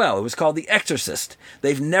 70s as well. It was called The Exorcist.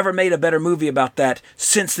 They've never made a better movie about that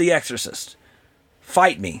since The Exorcist.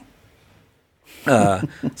 Fight me.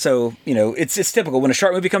 So it's typical. When a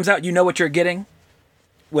shark movie comes out, you know what you're getting.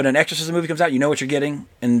 When an Exorcism movie comes out, you know what you're getting.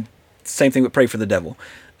 And same thing with Pray for the Devil.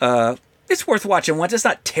 It's worth watching once. It's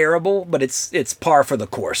not terrible, but it's par for the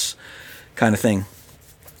course kind of thing.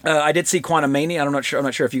 I did see Quantumania. I'm not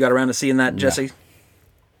sure if you got around to seeing that, Jesse.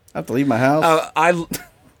 I have to leave my house.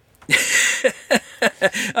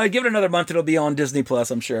 Give it another month. It'll be on Disney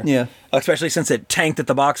Plus, I'm sure. Yeah. Especially since it tanked at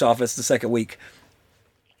the box office the second week.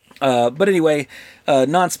 But anyway,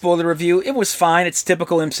 non-spoiler review. It was fine. It's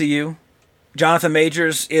typical MCU. Jonathan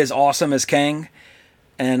Majors is awesome as Kang.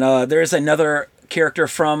 And there is another character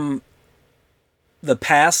from the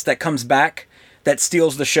past that comes back that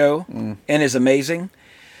steals the show and is amazing.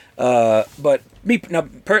 But we've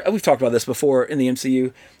talked about this before in the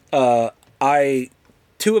MCU.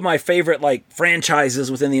 Two of my favorite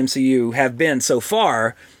franchises within the MCU have been so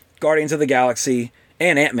far Guardians of the Galaxy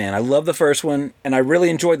and Ant-Man. I love the first one, and I really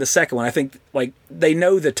enjoyed the second one. I think they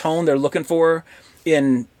know the tone they're looking for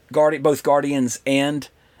in both Guardians and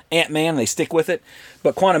Ant-Man. They stick with it.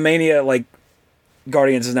 But Quantumania,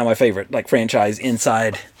 Guardians is now my favorite franchise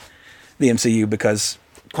inside the MCU because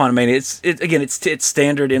Quantumania, it's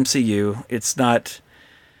standard MCU. It's not,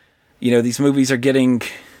 these movies are getting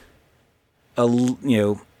I love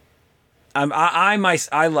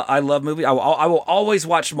movies. I will always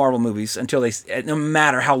watch Marvel movies until no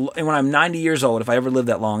matter how, and when I'm 90 years old, if I ever live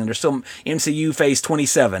that long, and there's still MCU phase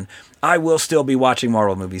 27, I will still be watching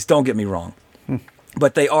Marvel movies. Don't get me wrong.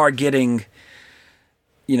 But they are getting,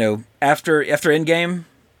 after Endgame,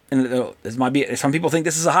 and this might be, some people think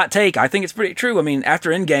this is a hot take. I think it's pretty true. I mean,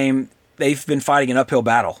 after Endgame, they've been fighting an uphill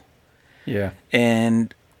battle. Yeah.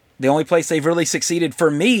 And the only place they've really succeeded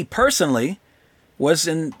for me personally was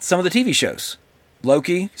in some of the TV shows.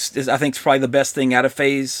 Loki is, I think, is probably the best thing out of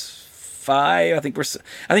Phase 5. I think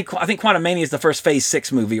Quantumania is the first Phase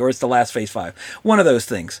 6 movie, or it's the last Phase 5. One of those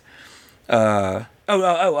things. I'm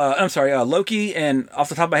sorry. Loki, and off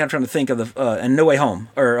the top of my head, I'm trying to think of and No Way Home,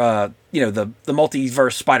 or the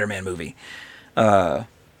multiverse Spider-Man movie.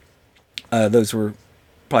 Those were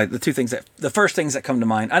probably the first things that come to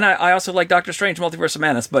mind. And I also like Doctor Strange: Multiverse of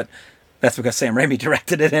Madness, but that's because Sam Raimi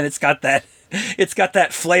directed it, and it's got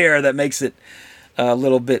that flair that makes it a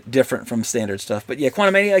little bit different from standard stuff. But yeah,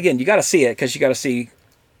 Quantumania, again, you got to see it because you got to see,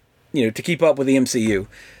 to keep up with the MCU.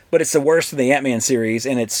 But it's the worst of the Ant-Man series,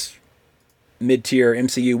 and it's mid-tier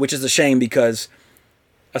MCU, which is a shame because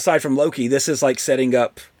aside from Loki, this is setting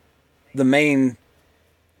up the main,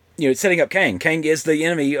 it's setting up Kang. Kang is the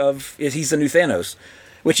enemy he's the new Thanos,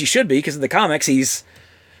 which he should be because in the comics he's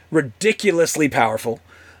ridiculously powerful.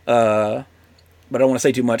 But I don't want to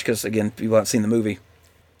say too much because, again, people haven't seen the movie.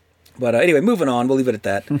 But anyway, moving on, we'll leave it at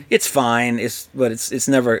that. It's fine, but it's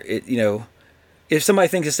never, if somebody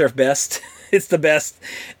thinks it's their best, it's the best,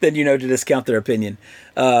 then to discount their opinion.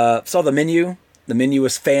 Saw The Menu. The Menu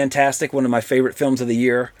was fantastic. One of my favorite films of the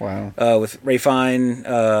year. Wow. With Ray Fiennes,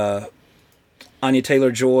 Anya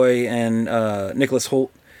Taylor-Joy, and Nicholas Hoult.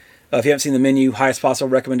 If you haven't seen The Menu, highest possible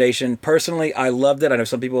recommendation. Personally, I loved it. I know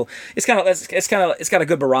some people, it's got a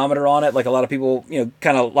good barometer on it. A lot of people,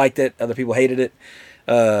 kind of liked it. Other people hated it.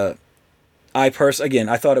 I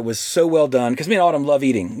thought it was so well done because me and Autumn love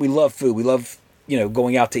eating. We love food. We love,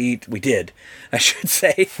 going out to eat. We did, I should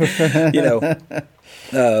say,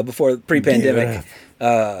 before pre-pandemic.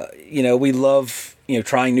 We love,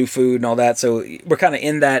 trying new food and all that. So we're kind of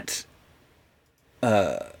in that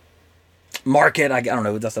market. I don't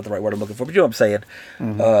know, that's not the right word I'm looking for, but you know what I'm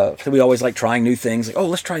saying. So we always like trying new things.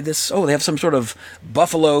 Let's try this. They have some sort of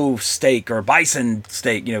buffalo steak or bison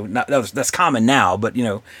steak. That's common now, but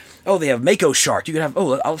they have Mako shark. You can have,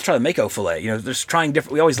 let's try the Mako fillet. Just trying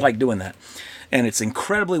different. We always like doing that, and it's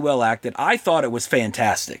incredibly well acted. I thought it was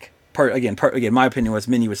fantastic. Again, my opinion was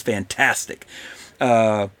Menu was fantastic.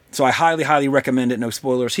 So I highly, highly recommend it. No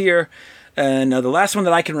spoilers here. And the last one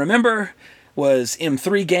that I can remember, was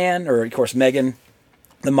M3 Gan, or of course Megan,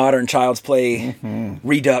 the modern Child's Play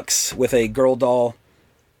redux with a girl doll.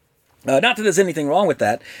 Not that there's anything wrong with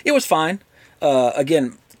that. It was fine.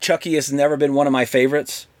 Again, Chucky has never been one of my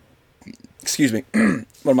favorites. Excuse me. One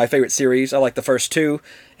of my favorite series. I like the first two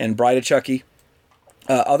and Bride of Chucky.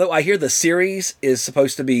 Although I hear the series is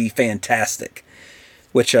supposed to be fantastic,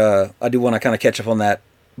 which I do want to kind of catch up on that,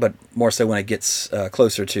 but more so when it gets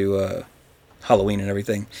closer to Halloween and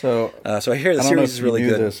everything. So I hear the series is really good.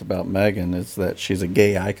 I don't know if you knew this about Megan, is that she's a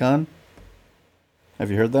gay icon. Have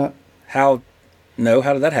you heard that? How? No,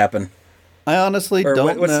 how did that happen? I honestly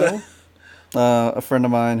don't know. A friend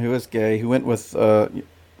of mine who is gay, who went with a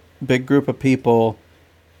big group of people,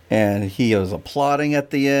 and he was applauding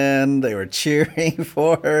at the end. They were cheering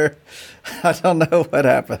for her. I don't know what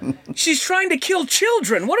happened. She's trying to kill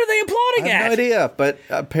children. What are they applauding at? I have no idea, but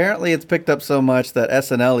apparently it's picked up so much that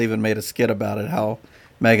SNL even made a skit about it, how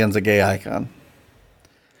Megan's a gay icon.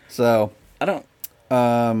 So I don't.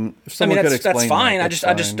 If someone could explain that's fine. That,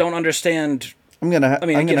 I just don't understand. I'm gonna have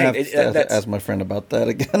to ask my friend about that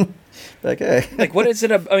again. Like, hey, like, what is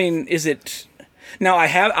it? Is it? Now, I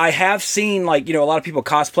have seen, like, a lot of people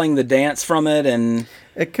cosplaying the dance from it, and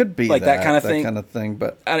it could be like that kind of thing.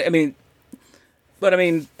 But I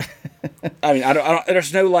don't.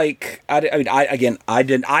 There's no like. I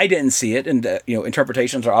didn't see it, and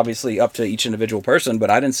interpretations are obviously up to each individual person. But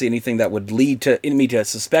I didn't see anything that would lead me to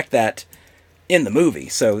suspect that in the movie.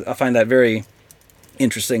 So I find that very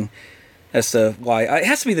interesting as to why it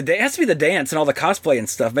has to be the dance and all the cosplay and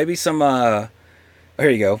stuff. Maybe some. Here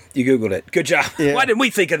you go. You Googled it. Good job. Yeah. Why didn't we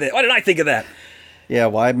think of that? Why didn't I think of that? Yeah,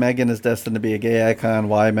 why Megan is destined to be a gay icon.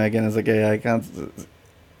 Why Megan is a gay icon.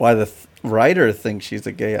 Why the writer thinks she's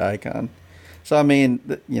a gay icon. So,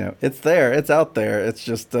 it's there. It's out there. It's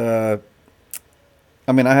just, I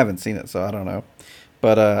haven't seen it, so I don't know.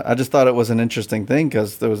 But I just thought it was an interesting thing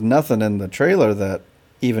because there was nothing in the trailer that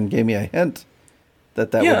even gave me a hint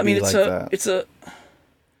that would be like that. It's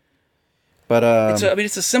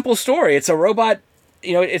a simple story. It's a robot.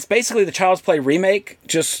 It's basically the Child's Play remake,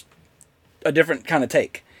 just a different kind of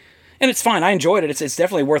take. And it's fine. I enjoyed it. It's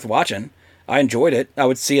definitely worth watching. I enjoyed it. I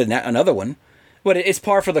would see another one. But it's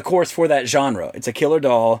par for the course for that genre. It's a killer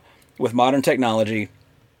doll with modern technology.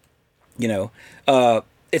 It's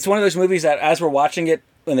one of those movies that as we're watching it,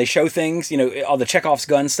 when they show things, all the Chekhov's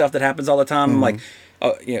gun stuff that happens all the time, I'm like,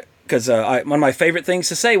 because one of my favorite things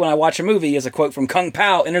to say when I watch a movie is a quote from Kung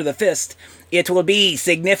Pao, Enter the Fist, "It will be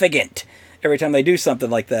significant," every time they do something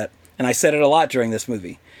like that. And I said it a lot during this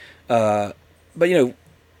movie. But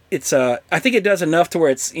it's I think it does enough to where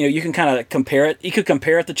it's, you can kind of compare it. You could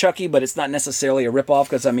compare it to Chucky, but it's not necessarily a ripoff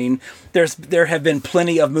because, there have been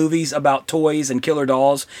plenty of movies about toys and killer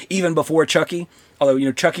dolls even before Chucky.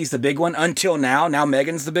 Although, Chucky's the big one until now. Now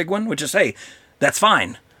Megan's the big one, which is, hey, that's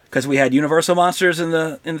fine. Because we had Universal monsters in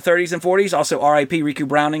the 30s and 40s. Also, R.I.P. Riku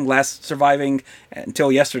Browning, last surviving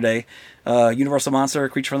until yesterday. Universal monster,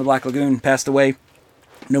 Creature from the Black Lagoon, passed away.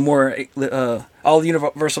 No more. All the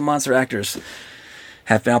Universal monster actors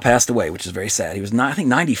have now passed away, which is very sad. He was, I think,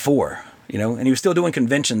 94. And he was still doing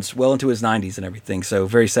conventions well into his 90s and everything. So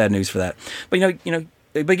very sad news for that. But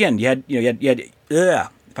but again, you had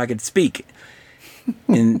if I could speak,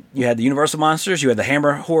 and you had the Universal monsters. You had the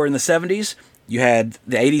Hammer horror in the 70s. You had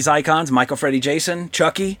the 80s icons, Michael, Freddy, Jason,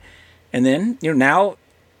 Chucky, and then, now,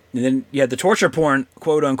 and then you had the torture porn,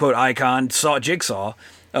 quote-unquote, icon, Jigsaw,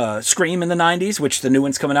 Scream in the 90s, which the new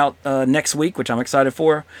one's coming out next week, which I'm excited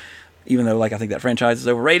for, even though, I think that franchise is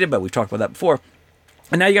overrated, but we've talked about that before.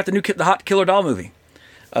 And now you got the hot killer doll movie.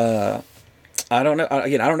 I don't know.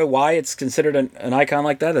 Again, I don't know why it's considered an icon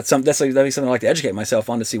like that. That'd be something I'd like to educate myself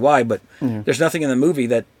on to see why. But there's nothing in the movie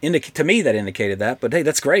that indicated that. But hey,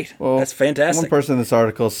 that's great. Well, that's fantastic. One person in this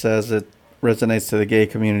article says it resonates to the gay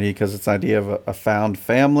community because it's the idea of a found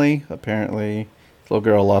family. Apparently, the little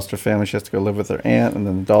girl lost her family. She has to go live with her aunt, and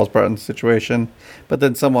then the doll's brought in the situation. But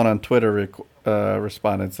then someone on Twitter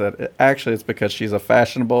responded and said, actually, it's because she's a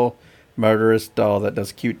fashionable, murderous doll that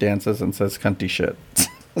does cute dances and says cunty shit.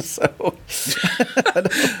 So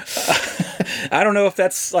I don't know if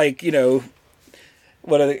that's like,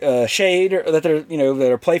 what are shade or that they're,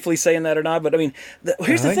 that are playfully saying that or not. But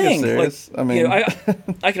here's the thing.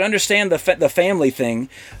 I can understand the family thing,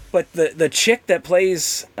 but the chick that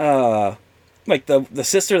plays the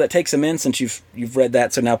sister that takes him in, since you've read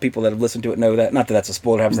that, so now people that have listened to it know that. Not that that's a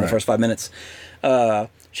spoiler, happens in the first 5 minutes.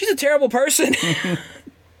 She's a terrible person.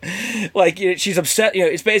 She's upset.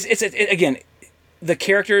 Again. The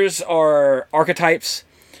characters are archetypes.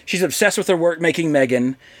 She's obsessed with her work making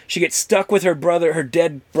Megan. She gets stuck with her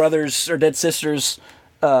dead sister's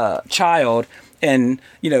child, and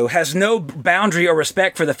has no boundary or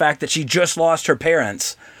respect for the fact that she just lost her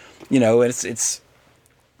parents. It's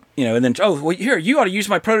and then well, here, you ought to use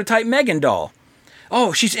my prototype Megan doll.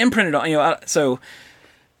 Oh, she's imprinted on so.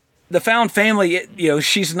 The found family,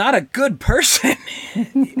 she's not a good person.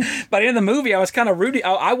 By the end of the movie, I was kind of rooting.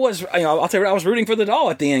 I'll tell you, I was rooting for the doll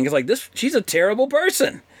at the end because she's a terrible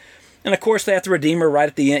person. And of course, they have to redeem her right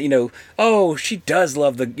at the end. Oh, she does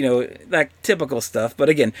love that typical stuff. But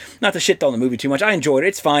again, not to shit on the movie too much. I enjoyed it.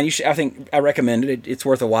 It's fine. I recommend it. It's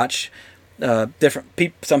worth a watch.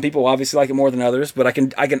 Some people obviously like it more than others, but I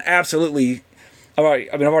can absolutely.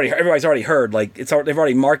 Everybody's already heard. They've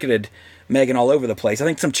already marketed Megan all over the place. I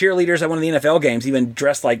think some cheerleaders at one of the NFL games even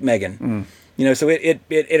dressed like Megan. So it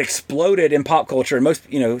exploded in pop culture, and most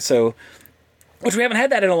which we haven't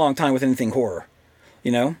had that in a long time with anything horror.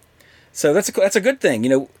 So that's a good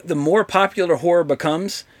thing. The more popular horror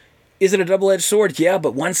becomes, is it a double-edged sword? Yeah,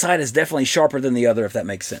 but one side is definitely sharper than the other, if that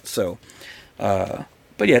makes sense. So, but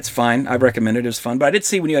yeah, it's fine. I recommend it. It was fun. But I did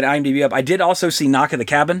see when you had IMDb up, I did also see Knock at the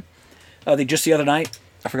Cabin. Just the other night.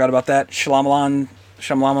 I forgot about that.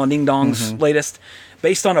 Shyamalan Ding Dong's latest,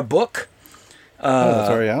 based on a book. That's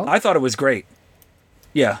already out? I thought it was great.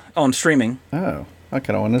 Yeah, on streaming. Oh, I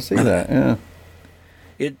kind of want to see that. Yeah.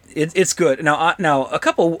 It's good. Now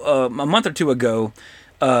a month or two ago,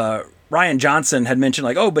 Ryan Johnson had mentioned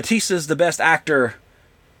Batista's the best actor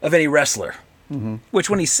of any wrestler. Which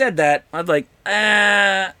when he said that, I was like,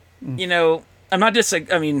 I'm not just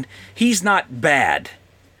he's not bad.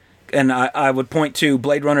 And I would point to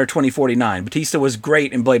Blade Runner 2049. Batista was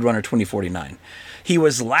great in Blade Runner 2049. He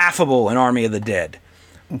was laughable in Army of the Dead.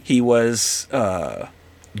 He was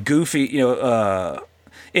goofy,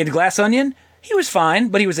 in Glass Onion. He was fine,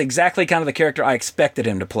 but he was exactly kind of the character I expected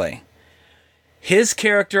him to play. His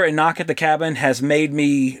character in Knock at the Cabin has made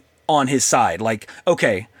me on his side.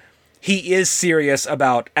 Okay, he is serious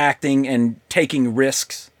about acting and taking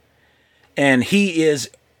risks, and he is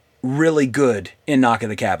really good in Knock at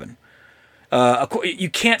the Cabin. You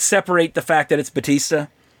can't separate the fact that it's Batista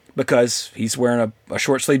because he's wearing a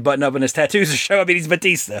short sleeve button up and his tattoos show. He's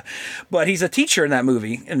Batista, but he's a teacher in that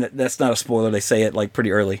movie, and that's not a spoiler. They say it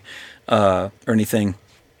pretty early, or anything.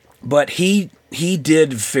 But he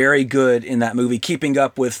did very good in that movie, keeping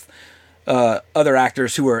up with other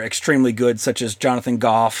actors who are extremely good, such as Jonathan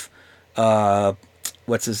Goff.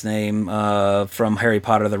 What's his name from Harry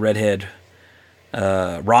Potter, the redhead,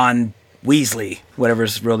 Ron Weasley, whatever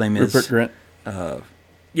his real name is. Rupert Grint.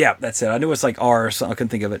 Yeah, that's it. I knew it was R or something. I couldn't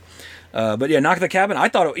think of it. But yeah, Knock at the Cabin. I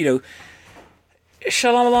thought,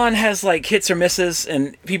 Shyamalan has hits or misses,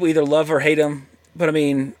 and people either love or hate him. But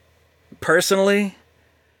personally,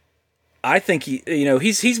 I think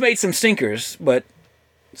he's made some stinkers, but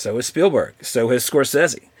so has Spielberg, so has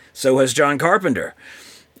Scorsese, so has John Carpenter.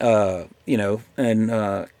 Shyamalan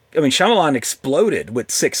exploded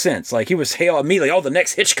with Sixth Sense. He was hailed immediately, the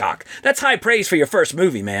next Hitchcock. That's high praise for your first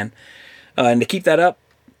movie, man. And to keep that up,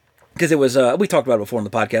 because it was, we talked about it before on the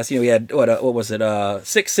podcast. We had, what was it?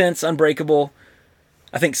 Sixth Sense, Unbreakable.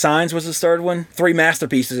 I think Signs was his third one. 3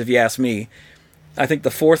 masterpieces, if you ask me. I think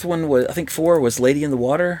the fourth one was, 4 was Lady in the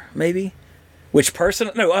Water, maybe?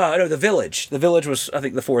 The Village. The Village was, I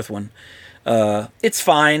think, the fourth one. It's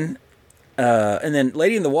fine. And then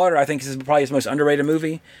Lady in the Water, I think, is probably his most underrated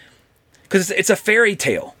movie. Because it's a fairy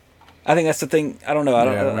tale. I think that's the thing. I don't know. I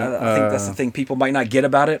think that's the thing people might not get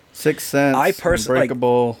about it. Sixth Sense,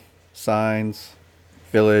 Unbreakable, Signs,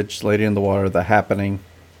 Village, Lady in the Water, The Happening.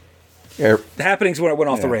 The Happening's when it went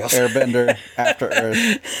off the rails. Airbender, After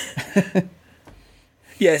Earth.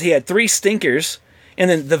 Yeah, he had 3 stinkers. And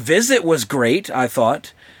then The Visit was great, I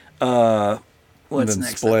thought. What's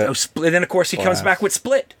next? Split. Split. And then, of course, he comes back with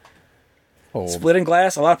Split. Oh. Split and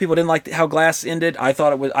Glass. A lot of people didn't like how Glass ended. I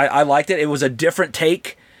thought it was. I liked it. It was a different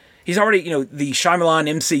take. He's already, the Shyamalan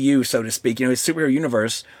MCU, so to speak. His superhero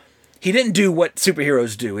universe. He didn't do what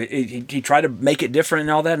superheroes do. He tried to make it different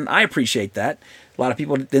and all that, and I appreciate that. A lot of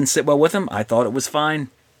people didn't sit well with him. I thought it was fine.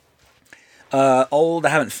 Old. I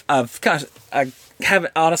haven't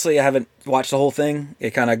watched the whole thing.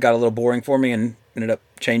 It kind of got a little boring for me, and ended up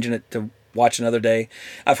changing it to watch another day.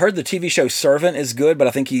 I've heard the TV show Servant is good, but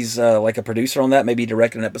I think he's a producer on that. Maybe he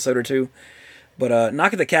directed an episode or two. But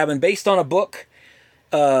Knock at the Cabin, based on a book,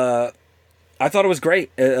 I thought it was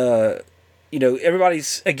great.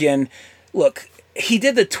 Everybody's, again, look, he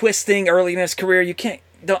did the twist thing early in his career.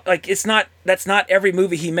 That's not every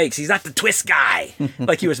movie he makes. He's not the twist guy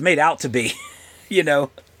like he was made out to be,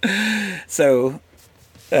 So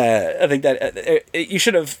I think that everybody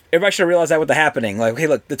should have realized that with The Happening. Hey,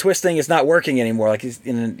 look, the twist thing is not working anymore.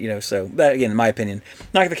 So that, again, in my opinion,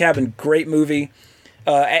 Knock at the Cabin, great movie.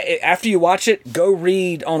 After you watch it, go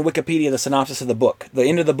read on Wikipedia the synopsis of the book. The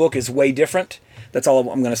end of the book is way different. That's all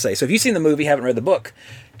I'm going to say. So if you've seen the movie, haven't read the book,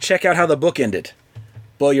 check out how the book ended.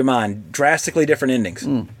 Blow your mind. Drastically different endings.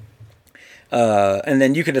 And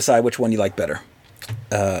then you can decide which one you like better.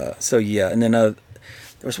 So yeah, and then there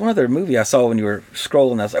was one other movie I saw when you were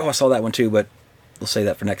scrolling. I was like, oh, I saw that one too, but we'll say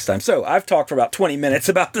that for next time. So I've talked for about 20 minutes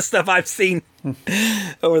about the stuff I've seen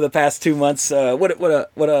over the past 2 months. What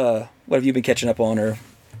have you been catching up on, or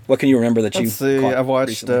what can you remember that Let's see. I've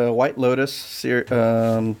watched White Lotus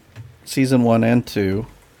season 1 and 2.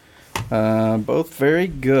 Both very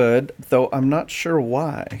good, though I'm not sure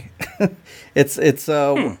why. it's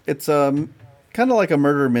kind of like a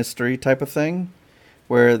murder mystery type of thing,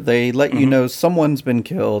 where they let you know someone's been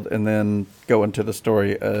killed and then go into the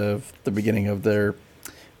story of the beginning of their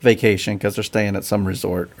vacation because they're staying at some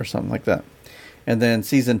resort or something like that. And then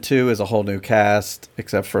season 2 is a whole new cast,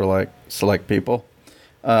 except for like select people.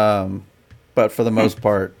 But for the most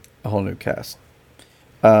part, a whole new cast.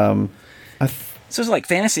 So it's like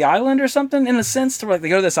Fantasy Island or something, in a sense, to where like they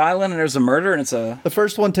go to this island and there's a murder and it's a... The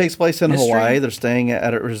first one takes place in mystery? Hawaii. They're staying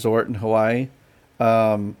at a resort in Hawaii.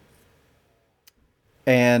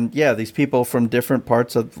 And yeah, these people from different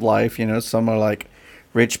parts of life, you know, some are like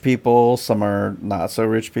rich people, some are not so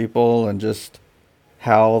rich people, and just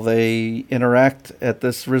how they interact at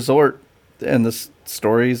this resort and the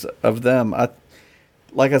stories of them.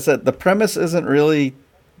 Like I said, the premise isn't really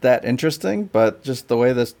that interesting, but just the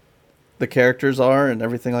way the characters are and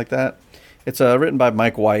everything like that. It's written by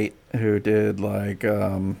Mike White, who did like,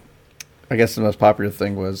 I guess the most popular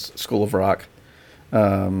thing was School of Rock.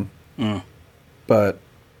 But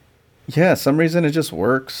yeah, some reason it just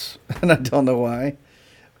works, and I don't know why,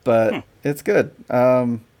 but it's good.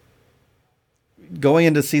 Going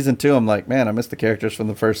into season 2, I'm like, man, I missed the characters from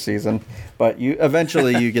the first season, but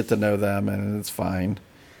eventually you get to know them, and it's fine.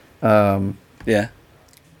 Yeah.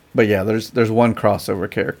 But yeah, there's one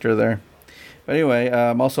crossover character there. But anyway,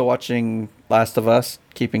 I'm also watching Last of Us,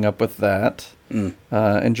 keeping up with that.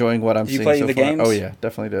 Enjoying what I'm seeing so far. Did you play the games? Oh yeah,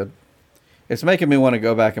 definitely did. It's making me want to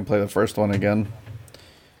go back and play the first one again.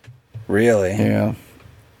 Really? Yeah.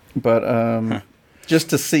 But just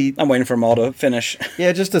to see... I'm waiting for them all to finish.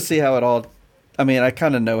 Yeah, just to see how it all... I mean, I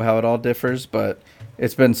kind of know how it all differs, but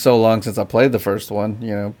it's been so long since I played the first one,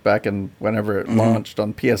 you know, back in whenever it launched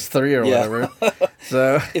on PS3 or whatever.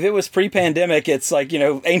 So if it was pre-pandemic, it's like, you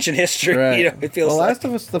know, ancient history. Right. You know, it feels like... Last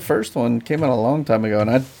of Us, the first one, came out a long time ago, and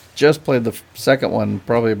I just played the second one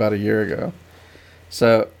probably about a year ago.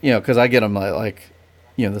 So, you know, because I get them like,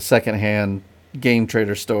 you know, the secondhand game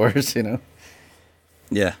trader stores, you know.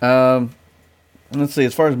 Yeah. Let's see.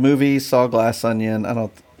 As far as movies, saw Glass Onion. I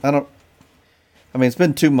mean, it's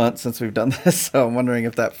been 2 months since we've done this, so I'm wondering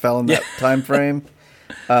if that fell in that time frame.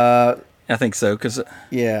 I think so, because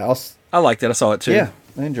yeah, I liked it. I saw it too. Yeah,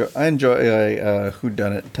 I enjoy a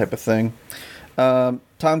whodunit type of thing.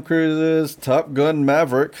 Tom Cruise's Top Gun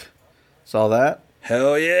Maverick. Saw that.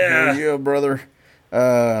 Hell yeah. Hell yeah, brother.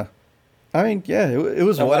 I mean, yeah, it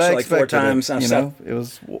was what I expected. 4 times. You know, it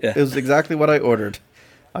was exactly what I ordered.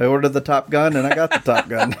 I ordered the Top Gun, and I got the Top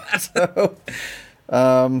Gun. So,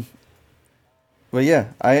 but yeah,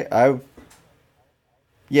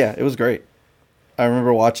 yeah, it was great. I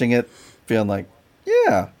remember watching it, feeling like,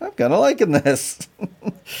 yeah, I'm kind of liking this.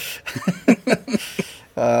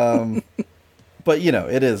 But you know,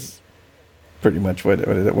 it is pretty much what it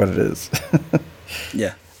is.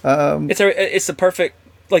 Yeah. It's the perfect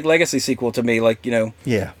like legacy sequel to me. Like, you know.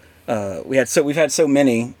 Yeah. We've had so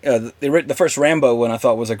many. The first Rambo one I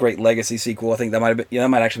thought was a great legacy sequel. I think that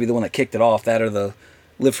might actually be the one that kicked it off. That or the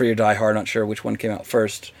Live Free or Die Hard. Not sure which one came out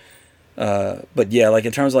first. But yeah, like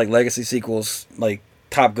in terms of like legacy sequels, like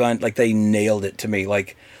Top Gun, like they nailed it to me.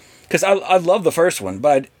 Like, because I love the first one,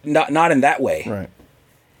 but not in that way. Right.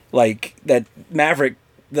 Like that Maverick.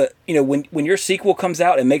 When your sequel comes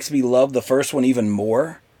out, it makes me love the first one even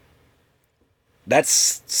more.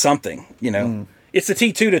 That's something, you know. It's the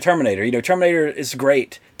T2 to Terminator. You know, Terminator is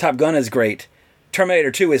great. Top Gun is great.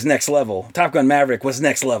 Terminator 2 is next level. Top Gun Maverick was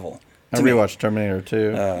next level. I rewatched Terminator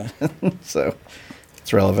 2, so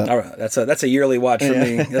it's relevant. All right, that's a yearly watch for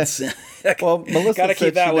me. That's well, Melissa gotta said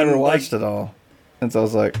keep that she one never watched it all, and so I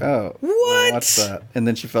was like, "Oh, what? Watch that." And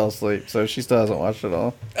then she fell asleep, so she still hasn't watched it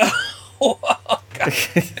all. Oh,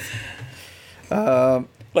 God.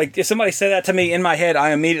 Like if somebody said that to me in my head,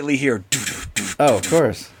 I immediately hear. Oh, of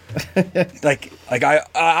course. like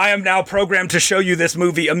I am now programmed to show you this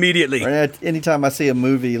movie immediately. Right, anytime I see a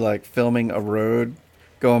movie like filming a road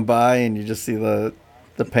going by and you just see the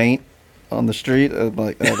paint on the street, I'm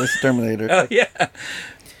like, oh, this is Terminator. Oh yeah.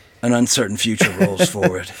 An uncertain future rolls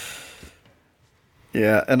forward.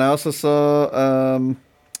 Yeah, and I also saw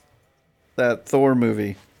that Thor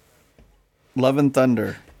movie, Love and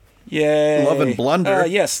Thunder. Yay. Love and Blunder.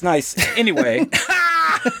 Yes, nice. Anyway.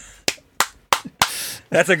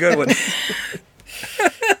 That's a good one.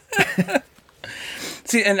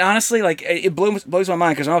 See, and honestly, like, it blows my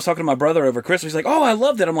mind, because when I was talking to my brother over Christmas, he's like, oh, I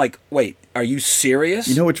loved it. I'm like, wait, are you serious?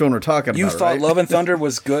 You know which one we're talking about, You thought right? Love and Thunder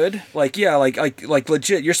was good? Like, yeah, like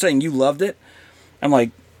legit, you're saying you loved it? I'm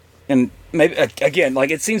like, and maybe, again,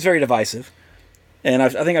 like, it seems very divisive. And I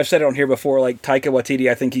think I've said it on here before, like, Taika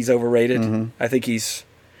Waititi, I think he's overrated. Mm-hmm. I think he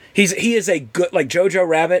is a good, like, Jojo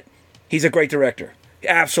Rabbit, he's a great director.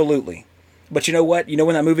 Absolutely. But you know what? You know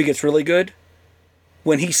when that movie gets really good?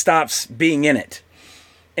 When he stops being in it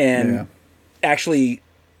and actually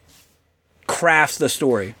crafts the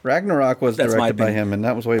story. Ragnarok was That's my directed by opinion. him, and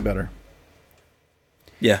that was way better.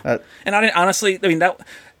 Yeah. And I didn't, honestly, I mean,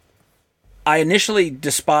 I initially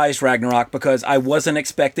despised Ragnarok because I wasn't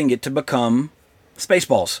expecting it to become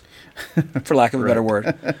Spaceballs, for lack of a better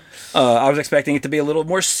word. I was expecting it to be a little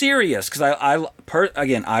more serious, because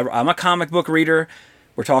I'm a comic book reader.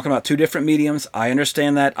 We're talking about two different mediums. I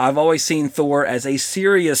understand that. I've always seen Thor as a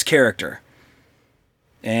serious character.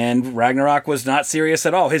 And Ragnarok was not serious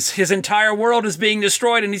at all. His entire world is being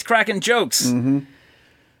destroyed, and he's cracking jokes. Mm-hmm.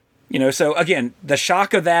 You know, so again, the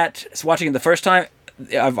shock of that, watching it the first time,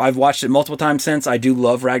 I've watched it multiple times since. I do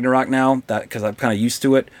love Ragnarok now, because I'm kind of used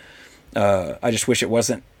to it. I just wish it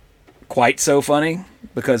wasn't quite so funny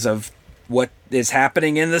because of what is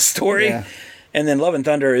happening in the story. Yeah. And then Love and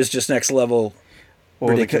Thunder is just next level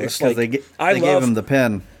ridiculous. Because they gave him the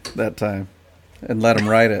pen that time and let him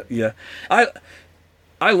write it. Yeah.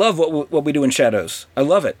 I love what we do in Shadows. I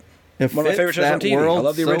love it. One of my favorite shows on TV. I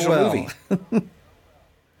love the original movie.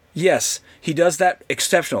 Yes, he does that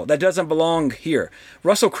exceptional. That doesn't belong here.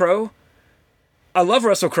 Russell Crowe. I love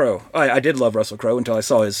Russell Crowe. I did love Russell Crowe until I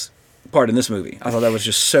saw his part in this movie. I thought that was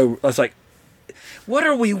just so... I was like, what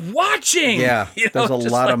are we watching? Yeah, there's a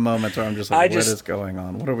lot like, of moments where I'm just like, what is going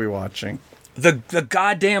on? What are we watching? The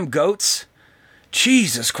goddamn goats.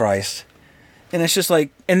 Jesus Christ. And it's just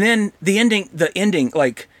like... And then the ending,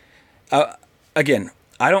 like... again,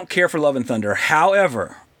 I don't care for Love and Thunder.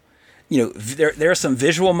 However, you know, there are some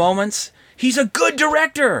visual moments. He's a good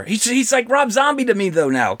director. He's like Rob Zombie to me, though,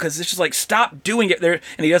 now, because it's just like, stop doing it there.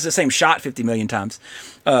 And he does the same shot 50 million times.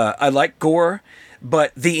 I like gore,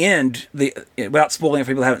 but the end, without spoiling it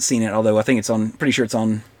for people who haven't seen it, although I think pretty sure it's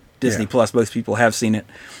on Disney Plus. Most people have seen it.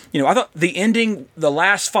 You know, I thought the ending, the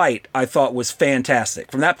last fight, I thought was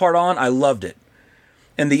fantastic. From that part on, I loved it.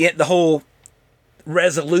 And the whole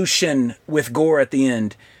resolution with gore at the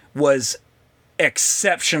end was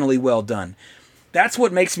exceptionally well done. That's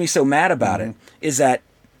what makes me so mad about it, is that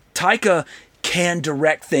Taika can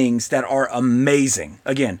direct things that are amazing.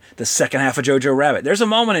 Again, the second half of Jojo Rabbit. There's a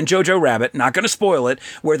moment in Jojo Rabbit, not going to spoil it,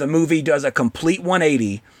 where the movie does a complete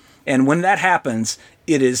 180, and when that happens,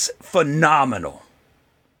 it is phenomenal.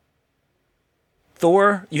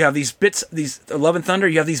 Thor, you have these bits, these Love and Thunder,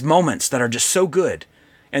 you have these moments that are just so good,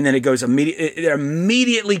 and then it goes they're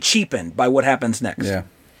immediately cheapened by what happens next. Yeah.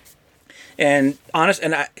 And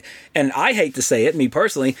I hate to say it, me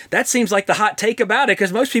personally, that seems like the hot take about it,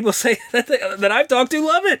 because most people say that I've talked to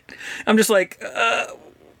love it. I'm just like,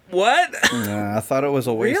 what? I thought it was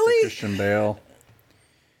a waste of Christian Bale.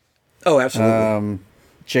 Oh, absolutely.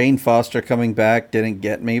 Jane Foster coming back didn't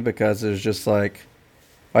get me, because it was just like,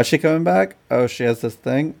 why's she coming back? Oh, she has this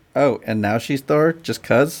thing. Oh, and now she's Thor just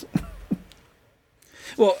 'cause.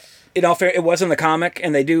 Well, in all fair, it was in the comic,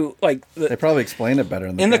 and they do like they probably explain it better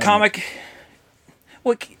in the comic.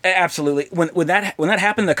 Well, absolutely. When that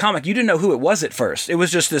happened in the comic, you didn't know who it was at first. It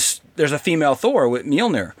was just this. There's a female Thor with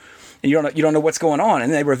Mjolnir, and you don't know what's going on.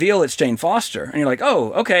 And they reveal it's Jane Foster, and you're like,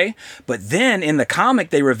 oh, okay. But then in the comic,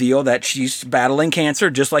 they reveal that she's battling cancer,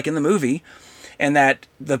 just like in the movie, and that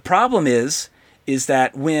the problem is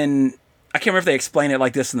that when I can't remember if they explain it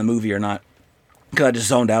like this in the movie or not. Because I just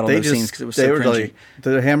zoned out on those scenes because it was so cringy. Like,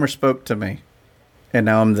 the hammer spoke to me, and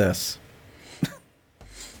now I'm this.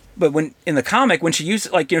 But when in the comic, when she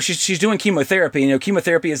used, like, you know, she's doing chemotherapy. You know,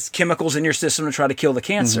 chemotherapy is chemicals in your system to try to kill the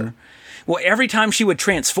cancer. Mm-hmm. Well, every time she would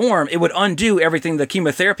transform, it would undo everything the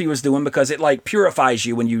chemotherapy was doing, because it like purifies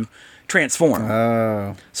you when you transform.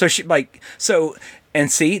 Oh. So and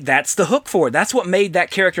see, that's the hook for it. That's what made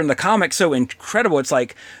that character in the comic so incredible. It's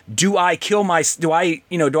like, do I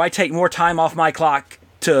take more time off my clock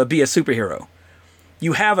to be a superhero?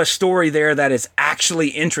 You have a story there that is actually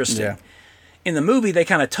interesting. Yeah. In the movie, they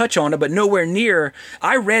kind of touch on it, but nowhere near.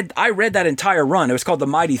 I read that entire run. It was called The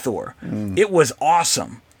Mighty Thor. It was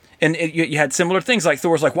awesome. And you had similar things like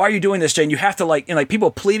Thor's like, why are you doing this, Jane? You have to like, and like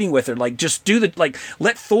people pleading with her, like, just do the, like,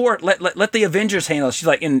 let Thor, let the Avengers handle it. She's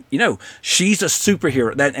like, and you know, she's a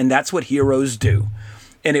superhero, and that's what heroes do.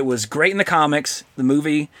 And it was great in the comics, the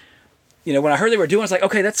movie. You know, when I heard they were doing it, I was like,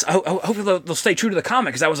 okay, hopefully they'll stay true to the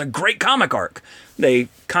comic, because that was a great comic arc. They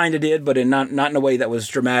kind of did, but not in a way that was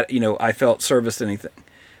dramatic. You know, I felt serviced anything.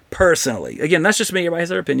 Personally. Again, that's just me. Everybody has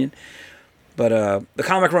their opinion. But the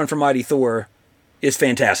comic run for Mighty Thor is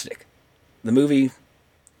fantastic. The movie,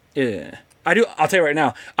 yeah. I'll tell you right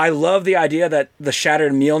now, I love the idea that the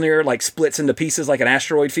shattered Mjolnir like splits into pieces like an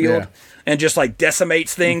asteroid field and just like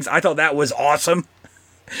decimates things. I thought that was awesome.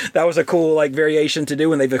 That was a cool like variation to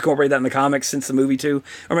do, and they've incorporated that in the comics since the movie too.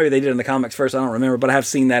 Or maybe they did it in the comics first, I don't remember, but I have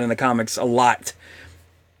seen that in the comics a lot.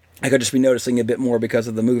 I could just be noticing a bit more because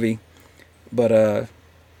of the movie. But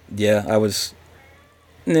yeah, I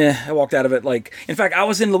walked out of it like... In fact, I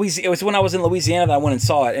was in Louisiana. It was when I was in Louisiana that I went and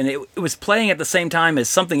saw it, and it was playing at the same time as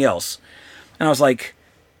something else. And I was like,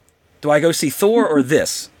 do I go see Thor or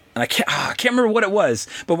this? And I can't remember what it was.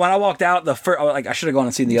 But when I walked out, I should have gone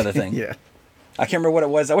and seen the other thing. Yeah. I can't remember what it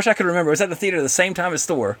was. I wish I could remember. It was at the theater at the same time as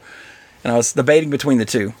Thor. And I was debating between the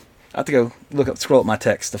two. I have to go scroll up my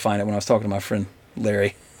text to find it when I was talking to my friend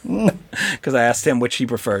Larry. Because I asked him which he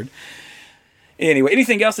preferred. Anyway,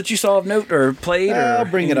 anything else that you saw of note or played? I'll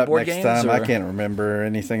bring it up board next games, time. I can't remember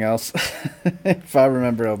anything else. If I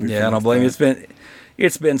remember, I'll be... Yeah, I don't blame you.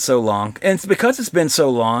 It's been so long. And it's because it's been so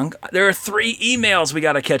long, there are 3 emails we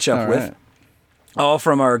got to catch up with. All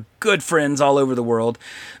from our good friends all over the world,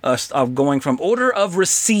 going from order of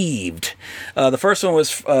received. The first one was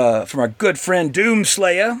from our good friend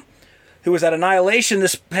Doomslayer, who was at Annihilation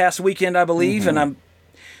this past weekend, I believe, and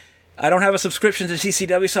I don't have a subscription to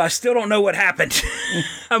TCW, so I still don't know what happened.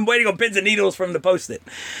 I'm waiting on pins and needles for him to post it.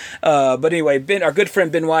 But anyway, our good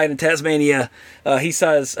friend Ben White in Tasmania, he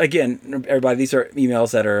says, again, everybody, these are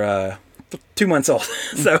emails that are 2 months old.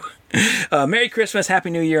 So, Merry Christmas, Happy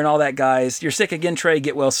New Year, and all that, guys. You're sick again, Trey.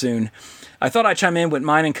 Get well soon. I thought I'd chime in with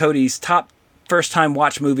mine and Cody's top first-time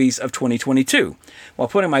watch movies of 2022. While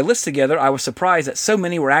putting my list together, I was surprised that so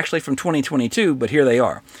many were actually from 2022, but here they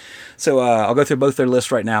are. So I'll go through both their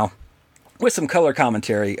lists right now with some color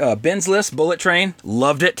commentary. Ben's list, Bullet Train,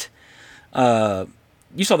 loved it.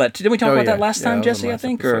 You saw that. Didn't we talk about that last time, Jesse, I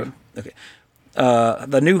think? Episode. Okay.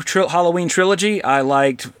 The new Halloween trilogy, I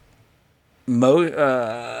liked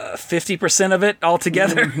 50% of it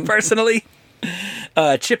altogether, personally.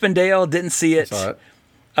 Chip and Dale, didn't see it. Saw it.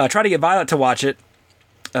 Try to get Violet to watch it.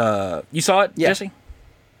 You saw it, Jesse?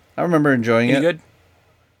 I remember enjoying it. Any good?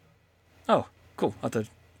 Oh, cool.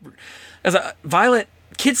 Violet,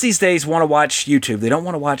 kids these days want to watch YouTube. They don't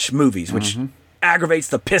want to watch movies, which aggravates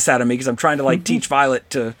the piss out of me because I'm trying to like teach Violet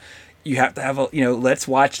to, you have to have let's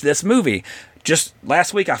watch this movie. Just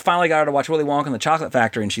last week, I finally got her to watch Willy Wonka and the Chocolate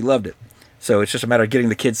Factory, and she loved it. So it's just a matter of getting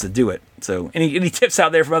the kids to do it. So any tips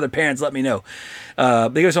out there from other parents, let me know.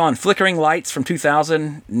 It goes on. Flickering Lights from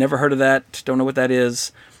 2000. Never heard of that. Don't know what that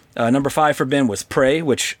is. Number 5 for Ben was Prey,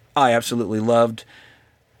 which I absolutely loved.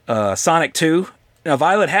 Sonic 2. Now,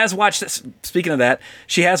 Violet has watched this. Speaking of that,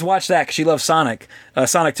 she has watched that because she loves Sonic.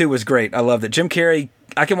 Sonic 2 was great. I loved it. Jim Carrey,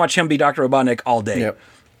 I can watch him be Dr. Robotnik all day. Yep.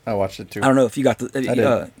 I watched it too. I don't know if you got I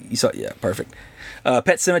did. you saw it. Yeah, perfect. Pet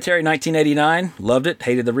Sematary 1989. Loved it.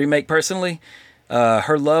 Hated the remake personally.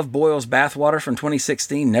 Her Love Boils Bathwater from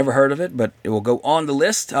 2016. Never heard of it, but it will go on the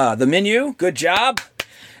list. The Menu. Good job.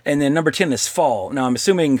 And then number 10 is Fall. Now, I'm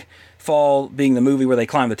assuming Fall being the movie where they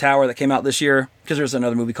climb the tower that came out this year, because there's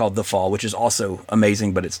another movie called The Fall, which is also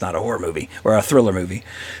amazing, but it's not a horror movie or a thriller movie.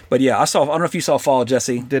 But yeah, I don't know if you saw Fall,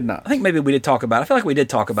 Jesse. Did not. I think maybe we did talk about it. I feel like we did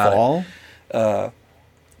talk about Fall? it.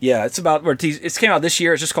 Yeah, it's about it came out this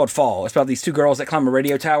year. It's just called Fall. It's about these 2 girls that climb a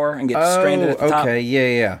radio tower and get stranded at the top. Okay,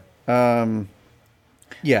 yeah.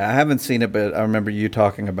 Yeah, I haven't seen it, but I remember you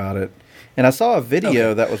talking about it. And I saw a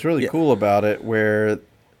video that was really cool about it where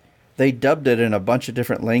they dubbed it in a bunch of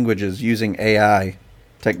different languages using AI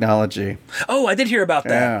technology. Oh, I did hear about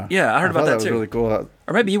that. Yeah, I heard about that was too. Really cool.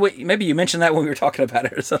 Or maybe you mentioned that when we were talking about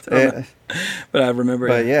it or something. But I remember.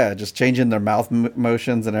 But yeah, just changing their mouth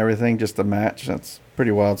motions and everything just to match. That's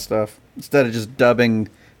pretty wild stuff. Instead of just dubbing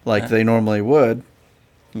like they normally would,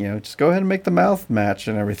 just go ahead and make the mouth match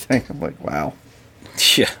and everything. I'm like, wow.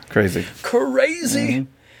 Yeah. Crazy. Mm-hmm.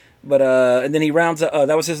 But and then he rounds up.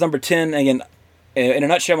 That was his number 10. Again, in a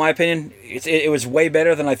nutshell, my opinion, it was way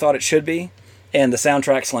better than I thought it should be. And the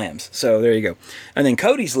soundtrack slams. So there you go. And then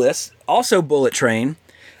Cody's list, also Bullet Train,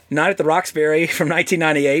 Night at the Roxbury from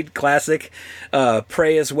 1998, classic.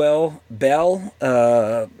 Prey as well. Belle,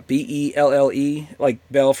 Belle, like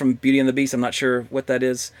Belle from Beauty and the Beast. I'm not sure what that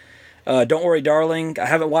is. Don't Worry, Darling. I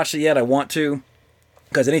haven't watched it yet. I want to,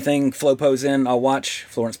 because anything Flo Po's in, I'll watch.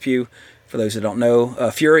 Florence Pugh, for those who don't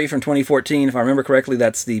know. Fury from 2014, if I remember correctly,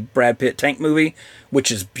 that's the Brad Pitt tank movie,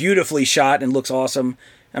 which is beautifully shot and looks awesome.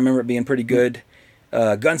 I remember it being pretty good.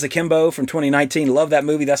 Guns Akimbo from 2019. Love that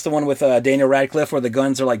movie. That's the one with Daniel Radcliffe where the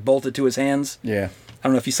guns are like bolted to his hands. Yeah. I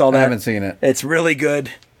don't know if you saw that. I haven't seen it. It's really good.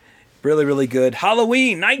 Really, really good.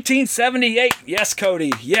 Halloween, 1978. Yes,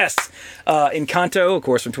 Cody. Yes. Encanto, of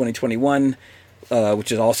course, from 2021,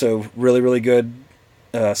 which is also really, really good.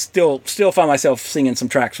 Still find myself singing some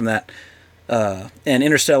tracks from that. And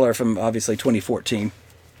Interstellar from, obviously, 2014.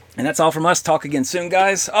 And that's all from us. Talk again soon,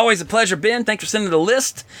 guys. Always a pleasure, Ben. Thanks for sending the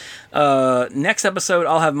list. Next episode,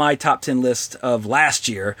 I'll have my top 10 list of last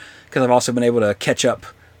year, because I've also been able to catch up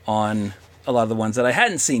on a lot of the ones that I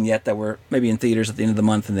hadn't seen yet that were maybe in theaters at the end of the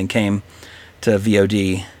month and then came to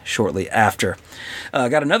VOD shortly after.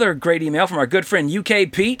 Got another great email from our good friend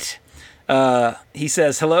UK Pete. He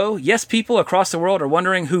says, hello. Yes, people across the world are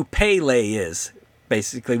wondering who Pele is.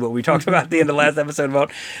 Basically what we talked about at the end of the last episode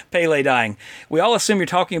about Pele dying. We all assume you're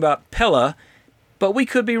talking about Pella, but we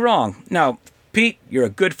could be wrong. Now, Pete, you're a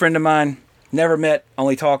good friend of mine. Never met,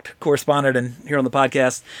 only talked, corresponded, and here on the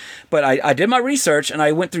podcast. But I did my research, and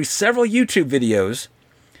I went through several YouTube videos.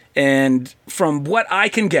 And from what I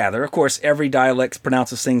can gather, of course, every dialect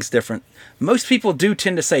pronounces things different. Most people do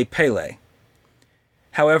tend to say Pele.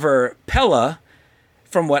 However, Pella,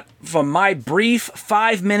 from my brief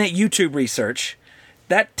 5-minute YouTube research,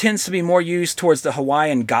 that tends to be more used towards the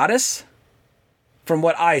Hawaiian goddess, from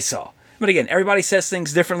what I saw. But again, everybody says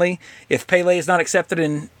things differently. If Pele is not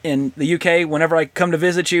accepted in the UK, whenever I come to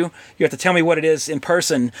visit you, you have to tell me what it is in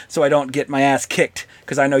person so I don't get my ass kicked,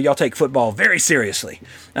 because I know y'all take football very seriously.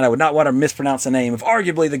 And I would not want to mispronounce the name of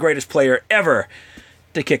arguably the greatest player ever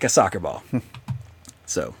to kick a soccer ball.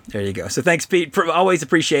 So there you go. So thanks, Pete. Always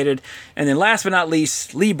appreciated. And then last but not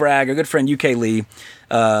least, Lee Bragg, our good friend UK Lee.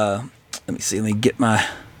 Let me see. Let me get my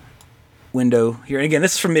window here. And again,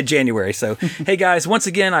 this is from mid-January. So, hey guys, once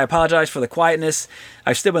again, I apologize for the quietness.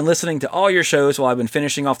 I've still been listening to all your shows while I've been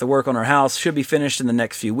finishing off the work on our house. Should be finished in the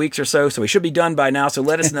next few weeks or so. So we should be done by now. So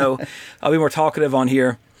let us know. I'll be more talkative on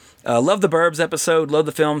here. Love the Burbs episode. Love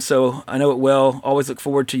the film. So I know it well. Always look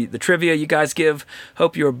forward to the trivia you guys give.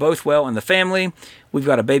 Hope you are both well and the family. We've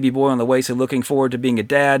got a baby boy on the way, so looking forward to being a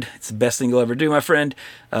dad. It's the best thing you'll ever do, my friend.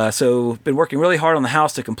 So been working really hard on the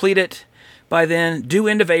house to complete it. By then, due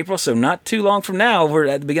end of April, so not too long from now. We're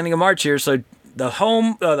at the beginning of March here, so the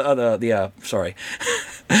final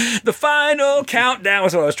countdown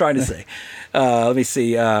was what I was trying to say. Let me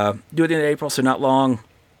see. Due at the end of April, so not long.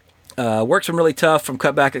 Work's been really tough from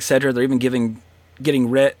cutback, etc. They're even getting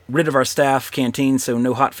rid of our staff canteen, so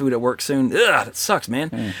no hot food at work soon. Ugh, that sucks,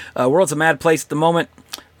 man. World's a mad place at the moment.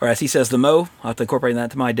 Or as he says, the mo. I'll have to incorporate that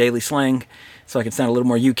into my daily slang so I can sound a little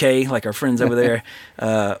more UK like our friends over there.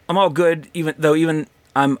 I'm all good, even though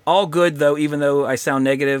I sound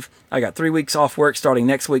negative. I got 3 weeks off work starting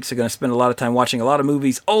next week, so going to spend a lot of time watching a lot of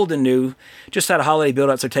movies, old and new. Just had a holiday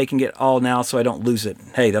build-up, so taking it all now so I don't lose it.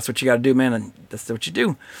 Hey, that's what you got to do, man, and that's what you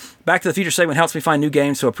do. Back to the Future segment helps me find new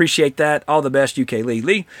games, so appreciate that. All the best, UK Lee.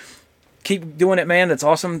 Lee, keep doing it, man. That's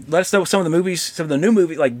awesome. Let us know some of the new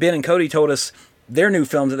movies, like Ben and Cody told us, their new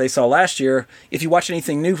films that they saw last year. If you watch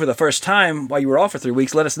anything new for the first time while you were off for 3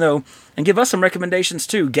 weeks, let us know. And give us some recommendations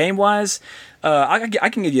too. Game-wise, I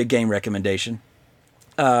can give you a game recommendation.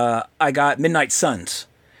 I got Midnight Suns,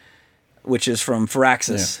 which is from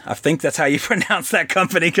Firaxis. Yeah. I think that's how you pronounce that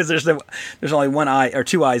company, because there's only one I or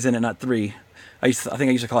two I's in it, not three. I think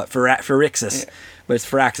I used to call it Firaxis, but it's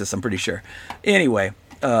Firaxis, I'm pretty sure. Anyway,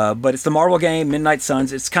 but it's the Marvel game, Midnight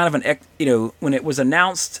Suns. It's kind of when it was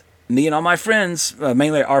announced, me and all my friends,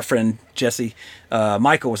 mainly our friend Jesse,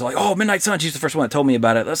 Michael, was like, "Oh, Midnight Suns." He's the first one that told me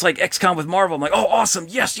about it. That's like XCOM with Marvel. I'm like, "Oh, awesome!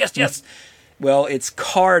 Yes." Well, it's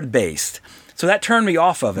card based, so that turned me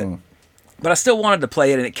off of it. But I still wanted to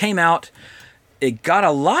play it, and it came out. It got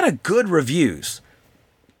a lot of good reviews,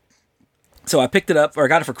 so I picked it up, or I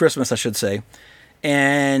got it for Christmas, I should say.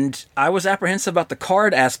 And I was apprehensive about the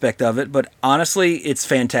card aspect of it, but honestly, it's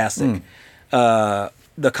fantastic.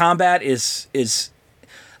 The combat is.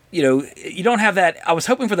 You don't have that. I was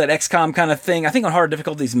hoping for that XCOM kind of thing. I think on harder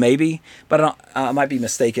difficulties, maybe, but I might be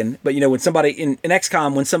mistaken. But when somebody in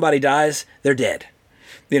XCOM, when somebody dies, they're dead.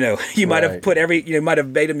 You might have might have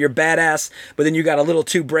made them your badass, but then you got a little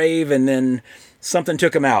too brave, and then something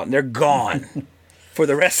took them out, and they're gone for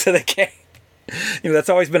the rest of the game. That's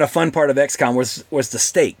always been a fun part of XCOM was the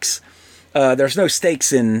stakes. There's no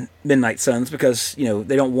stakes in Midnight Suns because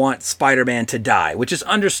they don't want Spider-Man to die, which is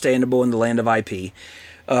understandable in the land of IP.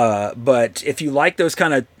 But if you like those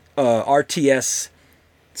kind of RTS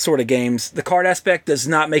sort of games, the card aspect does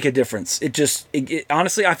not make a difference.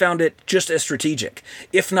 Honestly, I found it just as strategic,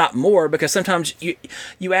 if not more, because sometimes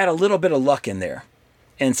you add a little bit of luck in there.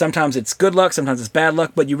 And sometimes it's good luck, sometimes it's bad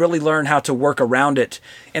luck, but you really learn how to work around it,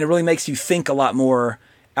 and it really makes you think a lot more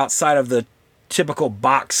outside of the typical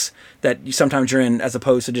box that sometimes you're in, as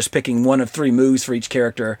opposed to just picking one of 3 moves for each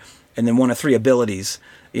character and then one of 3 abilities.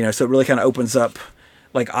 So it really kind of opens up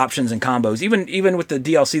like options and combos. Even with the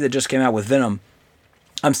DLC that just came out with Venom,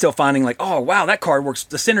 I'm still finding like, oh wow, that card works.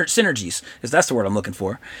 The synergies, that's the word I'm looking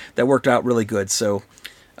for. That worked out really good. So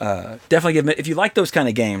definitely if you like those kind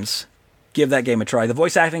of games, give that game a try. The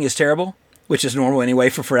voice acting is terrible, which is normal anyway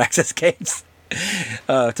for Access games,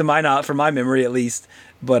 from my memory at least.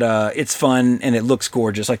 But it's fun and it looks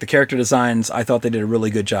gorgeous. Like the character designs, I thought they did a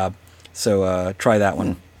really good job. So try that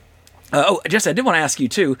one. Jesse, I did want to ask you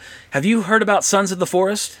too. Have you heard about Sons of the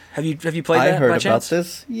Forest? Have you played that by chance? I heard about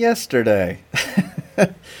this yesterday.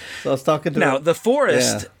 So I was talking to now the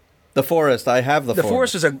Forest. Yeah. The Forest. I have the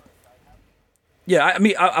Forest. The Forest is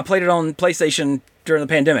I played it on PlayStation during the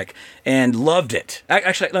pandemic and loved it.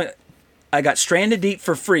 I got Stranded Deep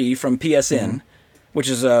for free from PSN, which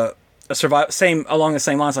is a along the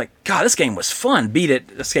same lines. Like, God, this game was fun. Beat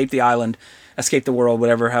it, escape the island, escape the world,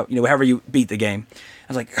 however you beat the game.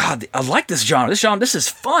 I was like, God, I like this genre. This is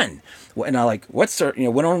fun. And I went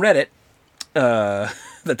on Reddit,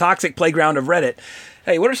 the toxic playground of Reddit.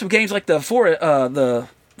 Hey, what are some games like the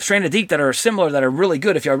Stranded Deep that are similar, that are really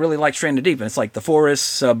good if y'all really like Stranded Deep? And it's like The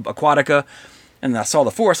Forest, Aquatica. And I saw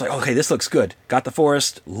The Forest, like, okay, this looks good. Got The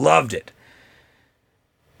Forest, loved it.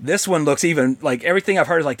 This one looks even, like, everything I've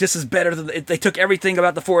heard is like, this is better. They took everything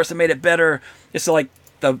about The Forest and made it better. It's like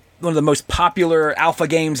one of the most popular alpha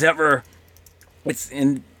games ever. I'm like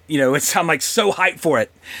so hyped for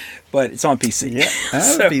it. But it's on PC. Yeah, I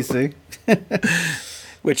have a PC.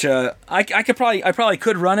 Which I probably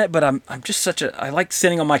could run it, but I'm just I like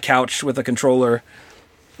sitting on my couch with a controller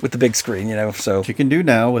with the big screen, so. Which you can do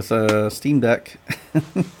now with a Steam Deck.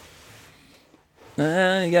 You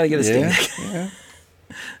gotta get a Steam Deck. Yeah.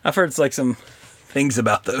 I've heard like some things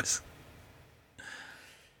about those.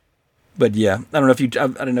 But yeah, I don't know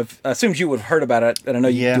if I assumed you would have heard about it, and I know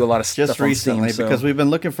you do a lot of stuff just recently, on Steam, because we've been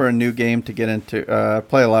looking for a new game to get into. I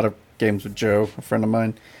play a lot of games with Joe, a friend of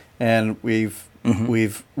mine, and we've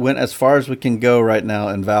went as far as we can go right now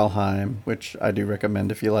in Valheim, which I do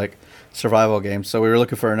recommend if you like survival games. So we were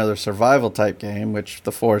looking for another survival type game, which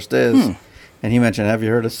The Forest is. And he mentioned, have you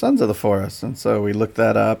heard of Sons of the Forest? And so we looked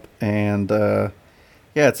that up, and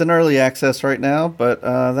it's in early access right now, but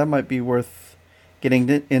that might be worth getting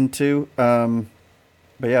into. But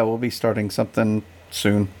yeah, we'll be starting something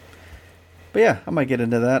soon. But yeah, I might get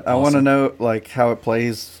into that. Awesome. I want to know like how it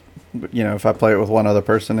plays. If I play it with one other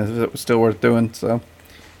person, is it still worth doing? So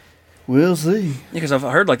we'll see. Yeah, because I've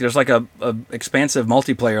heard like there's like a expansive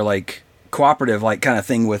multiplayer like cooperative like kind of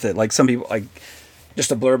thing with it. Like some people like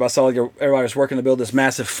just a blurb I saw like everybody was working to build this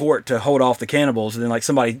massive fort to hold off the cannibals, and then like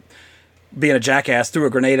somebody being a jackass threw a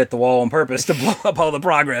grenade at the wall on purpose to blow up all the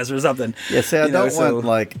progress or something. Yeah, see, I don't want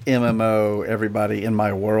like MMO everybody in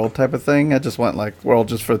my world type of thing. I just want like world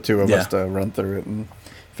just for the two of us to run through it and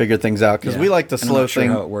figure things out, because we like to slow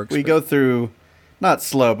things. We go through, not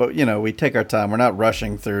slow, but we take our time. We're not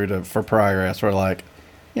rushing through for progress. We're like,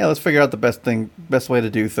 let's figure out the best way to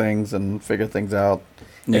do things and figure things out,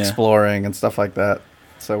 exploring and stuff like that.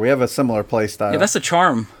 So we have a similar play style. Yeah, that's the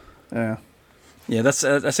charm. Yeah. Yeah,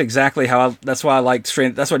 that's exactly how. That's why I like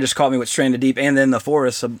Stranded. That's what just caught me with Stranded Deep, and then The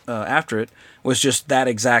Forest after it was just that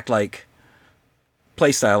exact like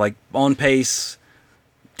play style, like on pace,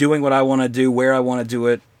 doing what I want to do, where I want to do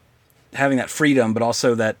it, having that freedom, but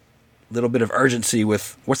also that little bit of urgency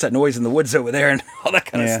with what's that noise in the woods over there and all that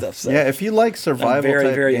kind of stuff. So yeah, if you like survival, I'm very,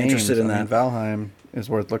 type very games, interested in that. Valheim is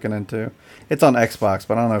worth looking into. It's on Xbox,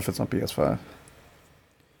 but I don't know if it's on PS5.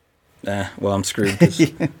 Well, I'm screwed.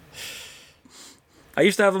 'Cause I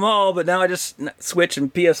used to have them all, but now I just Switch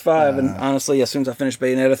and PS5. And honestly, as soon as I finish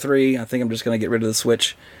Bayonetta 3, I think I'm just going to get rid of the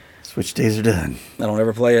Switch. Switch days are done. I don't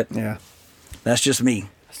ever play it. Yeah. That's just me.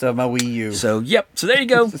 I still have my Wii U. So, yep. So there you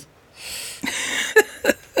go.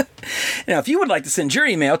 Now, if you would like to send your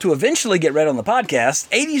email to eventually get read on the podcast,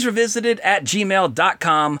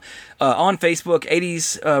 80srevisited@gmail.com, on Facebook,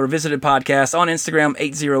 80s Revisited Podcast, on Instagram,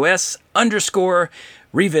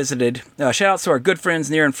 80s_revisited. Shout out to our good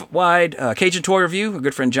friends near and wide, Cajun Toy Review, our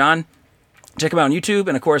good friend John. Check him out on YouTube.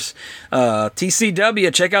 And, of course,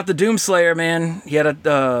 TCW, check out the Doomslayer, man. He had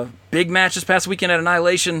a big match this past weekend at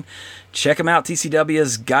Annihilation. Check him out.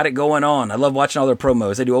 TCW's got it going on. I love watching all their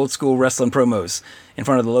promos. They do old school wrestling promos in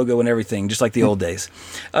front of the logo and everything, just like the old days.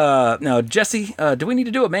 Now, Jesse, do we need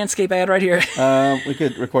to do a Manscaped ad right here? We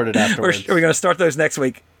could record it afterwards. Or are we going to start those next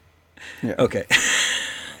week? Yeah. Okay.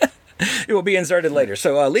 It will be inserted later.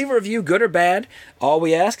 So leave a review, good or bad. All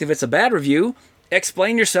we ask, if it's a bad review,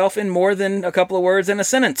 explain yourself in more than a couple of words in a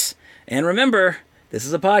sentence. And remember, this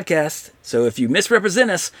is a podcast, so if you misrepresent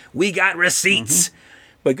us, we got receipts. Mm-hmm.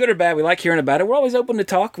 But good or bad, we like hearing about it. We're always open to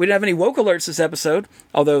talk. We didn't have any woke alerts this episode,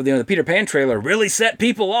 although the Peter Pan trailer really set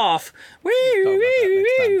people off. Late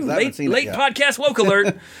podcast woke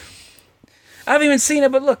alert. I haven't even seen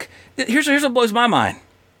it, but look, here's what blows my mind.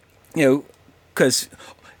 Because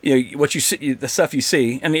what you see, the stuff you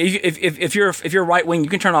see, and if you're right wing, you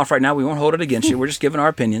can turn off right now. We won't hold it against you. We're just giving our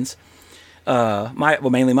opinions.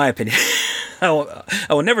 Mainly my opinion. I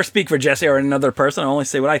will never speak for Jesse or another person. I only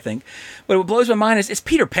say what I think. But what blows my mind is it's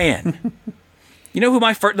Peter Pan. You know who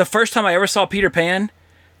the first time I ever saw Peter Pan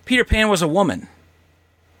was a woman,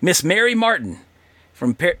 Miss Mary Martin,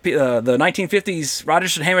 from the 1950s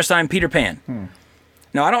Rodgers and Hammerstein Peter Pan.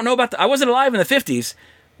 Now I don't know I wasn't alive in the 50s,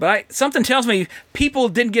 but something tells me people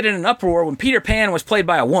didn't get in an uproar when Peter Pan was played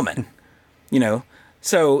by a woman.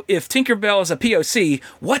 So if Tinkerbell is a POC,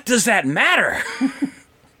 what does that matter?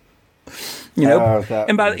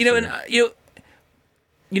 And by you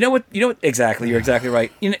know what exactly, you're exactly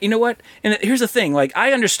right. You know what? And here's the thing, like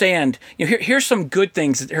I understand, here's some good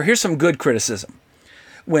things, or here's some good criticism.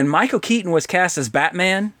 When Michael Keaton was cast as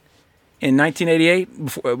Batman in 1988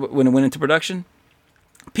 when it went into production,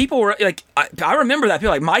 people were like, I remember that,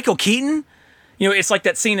 people like, Michael Keaton? It's like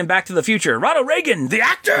that scene in Back to the Future. Ronald Reagan, the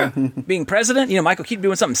actor, being president. Michael Keaton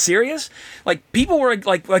doing something serious. Like, people were,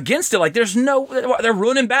 like, against it. Like, they're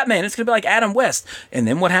ruining Batman. It's going to be like Adam West. And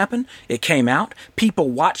then what happened? It came out. People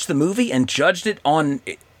watched the movie and judged it on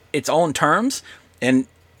its own terms. And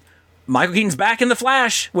Michael Keaton's back in The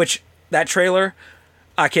Flash, which, that trailer,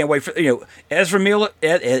 I can't wait for, Ezra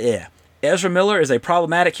Miller is a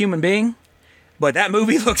problematic human being. But that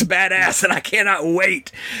movie looks badass, and I cannot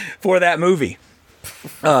wait for that movie.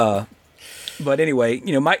 But anyway,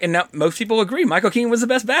 most people agree Michael Keaton was the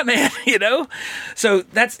best Batman, So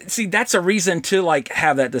that's a reason to like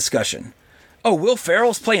have that discussion. Oh, Will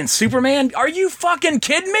Ferrell's playing Superman? Are you fucking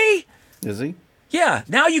kidding me? Is he? Yeah,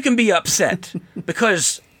 now you can be upset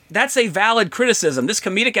because that's a valid criticism. This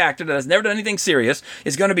comedic actor that has never done anything serious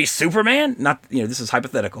is going to be Superman? Not, this is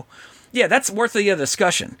hypothetical. Yeah, that's worth the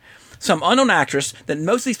discussion. Some unknown actress that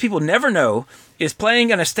most of these people never know is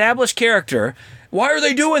playing an established character. Why are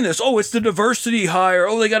they doing this? Oh, it's the diversity hire.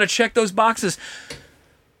 Oh, they got to check those boxes.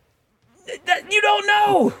 You don't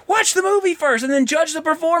know. Watch the movie first and then judge the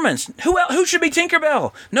performance. Who should be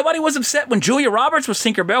Tinkerbell? Nobody was upset when Julia Roberts was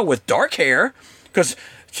Tinkerbell with dark hair, because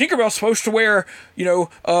Tinkerbell's supposed to wear,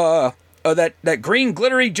 that green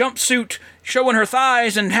glittery jumpsuit showing her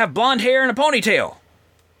thighs and have blonde hair and a ponytail.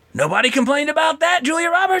 Nobody complained about that, Julia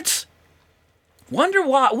Roberts. Wonder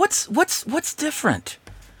why? What's different?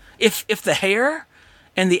 If the hair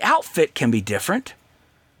and the outfit can be different,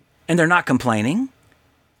 and they're not complaining,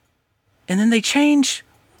 and then they change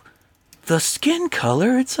the skin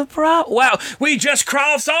color, it's a problem. Wow, we just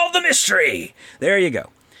solved the mystery. There you go.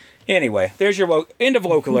 Anyway, there's your end of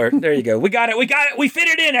woke alert. There you go. We got it. We fit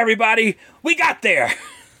it in, everybody. We got there.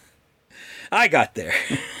 I got there.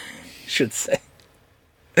 Should say.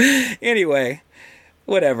 Anyway,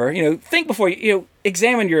 whatever. Think before you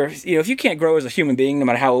examine your. If you can't grow as a human being, no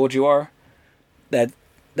matter how old you are,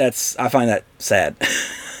 that's I find that sad.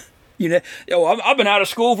 I've been out of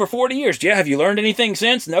school for 40 years. Yeah, have you learned anything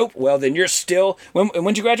since? Nope. Well, then you're still. When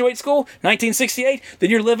did you graduate school? 1968. Then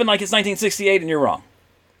you're living like it's 1968, and you're wrong.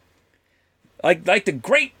 Like the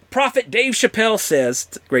great prophet Dave Chappelle says,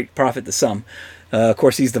 great prophet to some. Of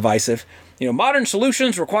course, he's divisive. Modern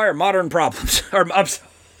solutions require modern problems.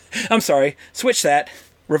 I'm sorry. Switch that.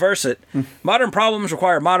 Reverse it. Modern problems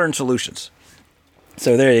require modern solutions.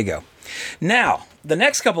 So there you go. Now, the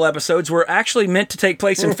next couple episodes were actually meant to take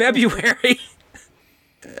place in February.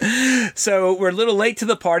 So we're a little late to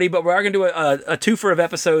the party, but we are going to do a twofer of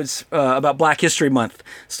episodes about Black History Month,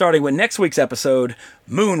 starting with next week's episode,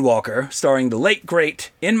 Moonwalker, starring the late,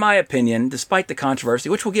 great, in my opinion, despite the controversy,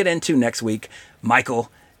 which we'll get into next week,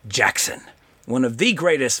 Michael Jackson, one of the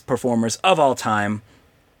greatest performers of all time.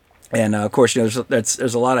 And of course, there's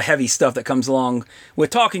a lot of heavy stuff that comes along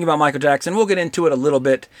with talking about Michael Jackson. We'll get into it a little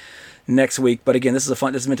bit next week. But again, this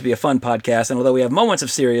is meant to be a fun podcast, and although we have moments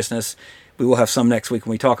of seriousness, we will have some next week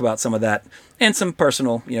when we talk about some of that and some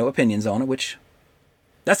personal, opinions on it, which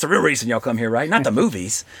that's the real reason y'all come here, right? Not the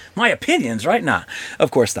movies. My opinions, right? Nah,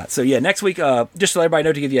 of course not. So yeah, next week, just to let everybody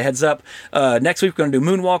know, to give you a heads up, next week we're going to do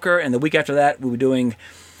Moonwalker, and the week after that we'll be doing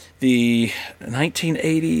the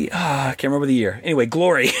 1980, I can't remember the year. Anyway,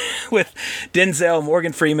 Glory with Denzel,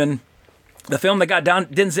 Morgan Freeman. The film that got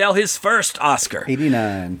Denzel his first Oscar.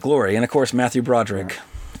 89. Glory. And of course, Matthew Broderick.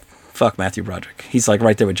 Fuck Matthew Broderick. He's like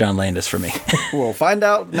right there with John Landis for me. We'll find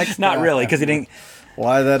out next Not time. really, because he didn't.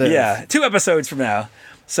 Why that is. Yeah, 2 episodes from now.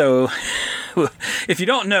 So if you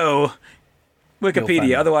don't know, You'll find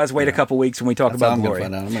Wikipedia. out. Otherwise, wait a couple weeks when we talk That's how about I'm Glory.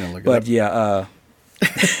 gonna find out. I'm gonna look it But up. yeah,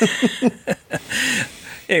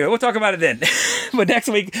 anyway, we'll talk about it then. But next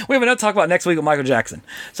week, we have enough to talk about next week with Michael Jackson.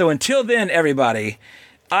 So until then, everybody,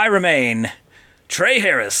 I remain Trey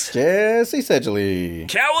Harris. Jesse Sedgley.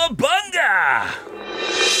 Cowabunga!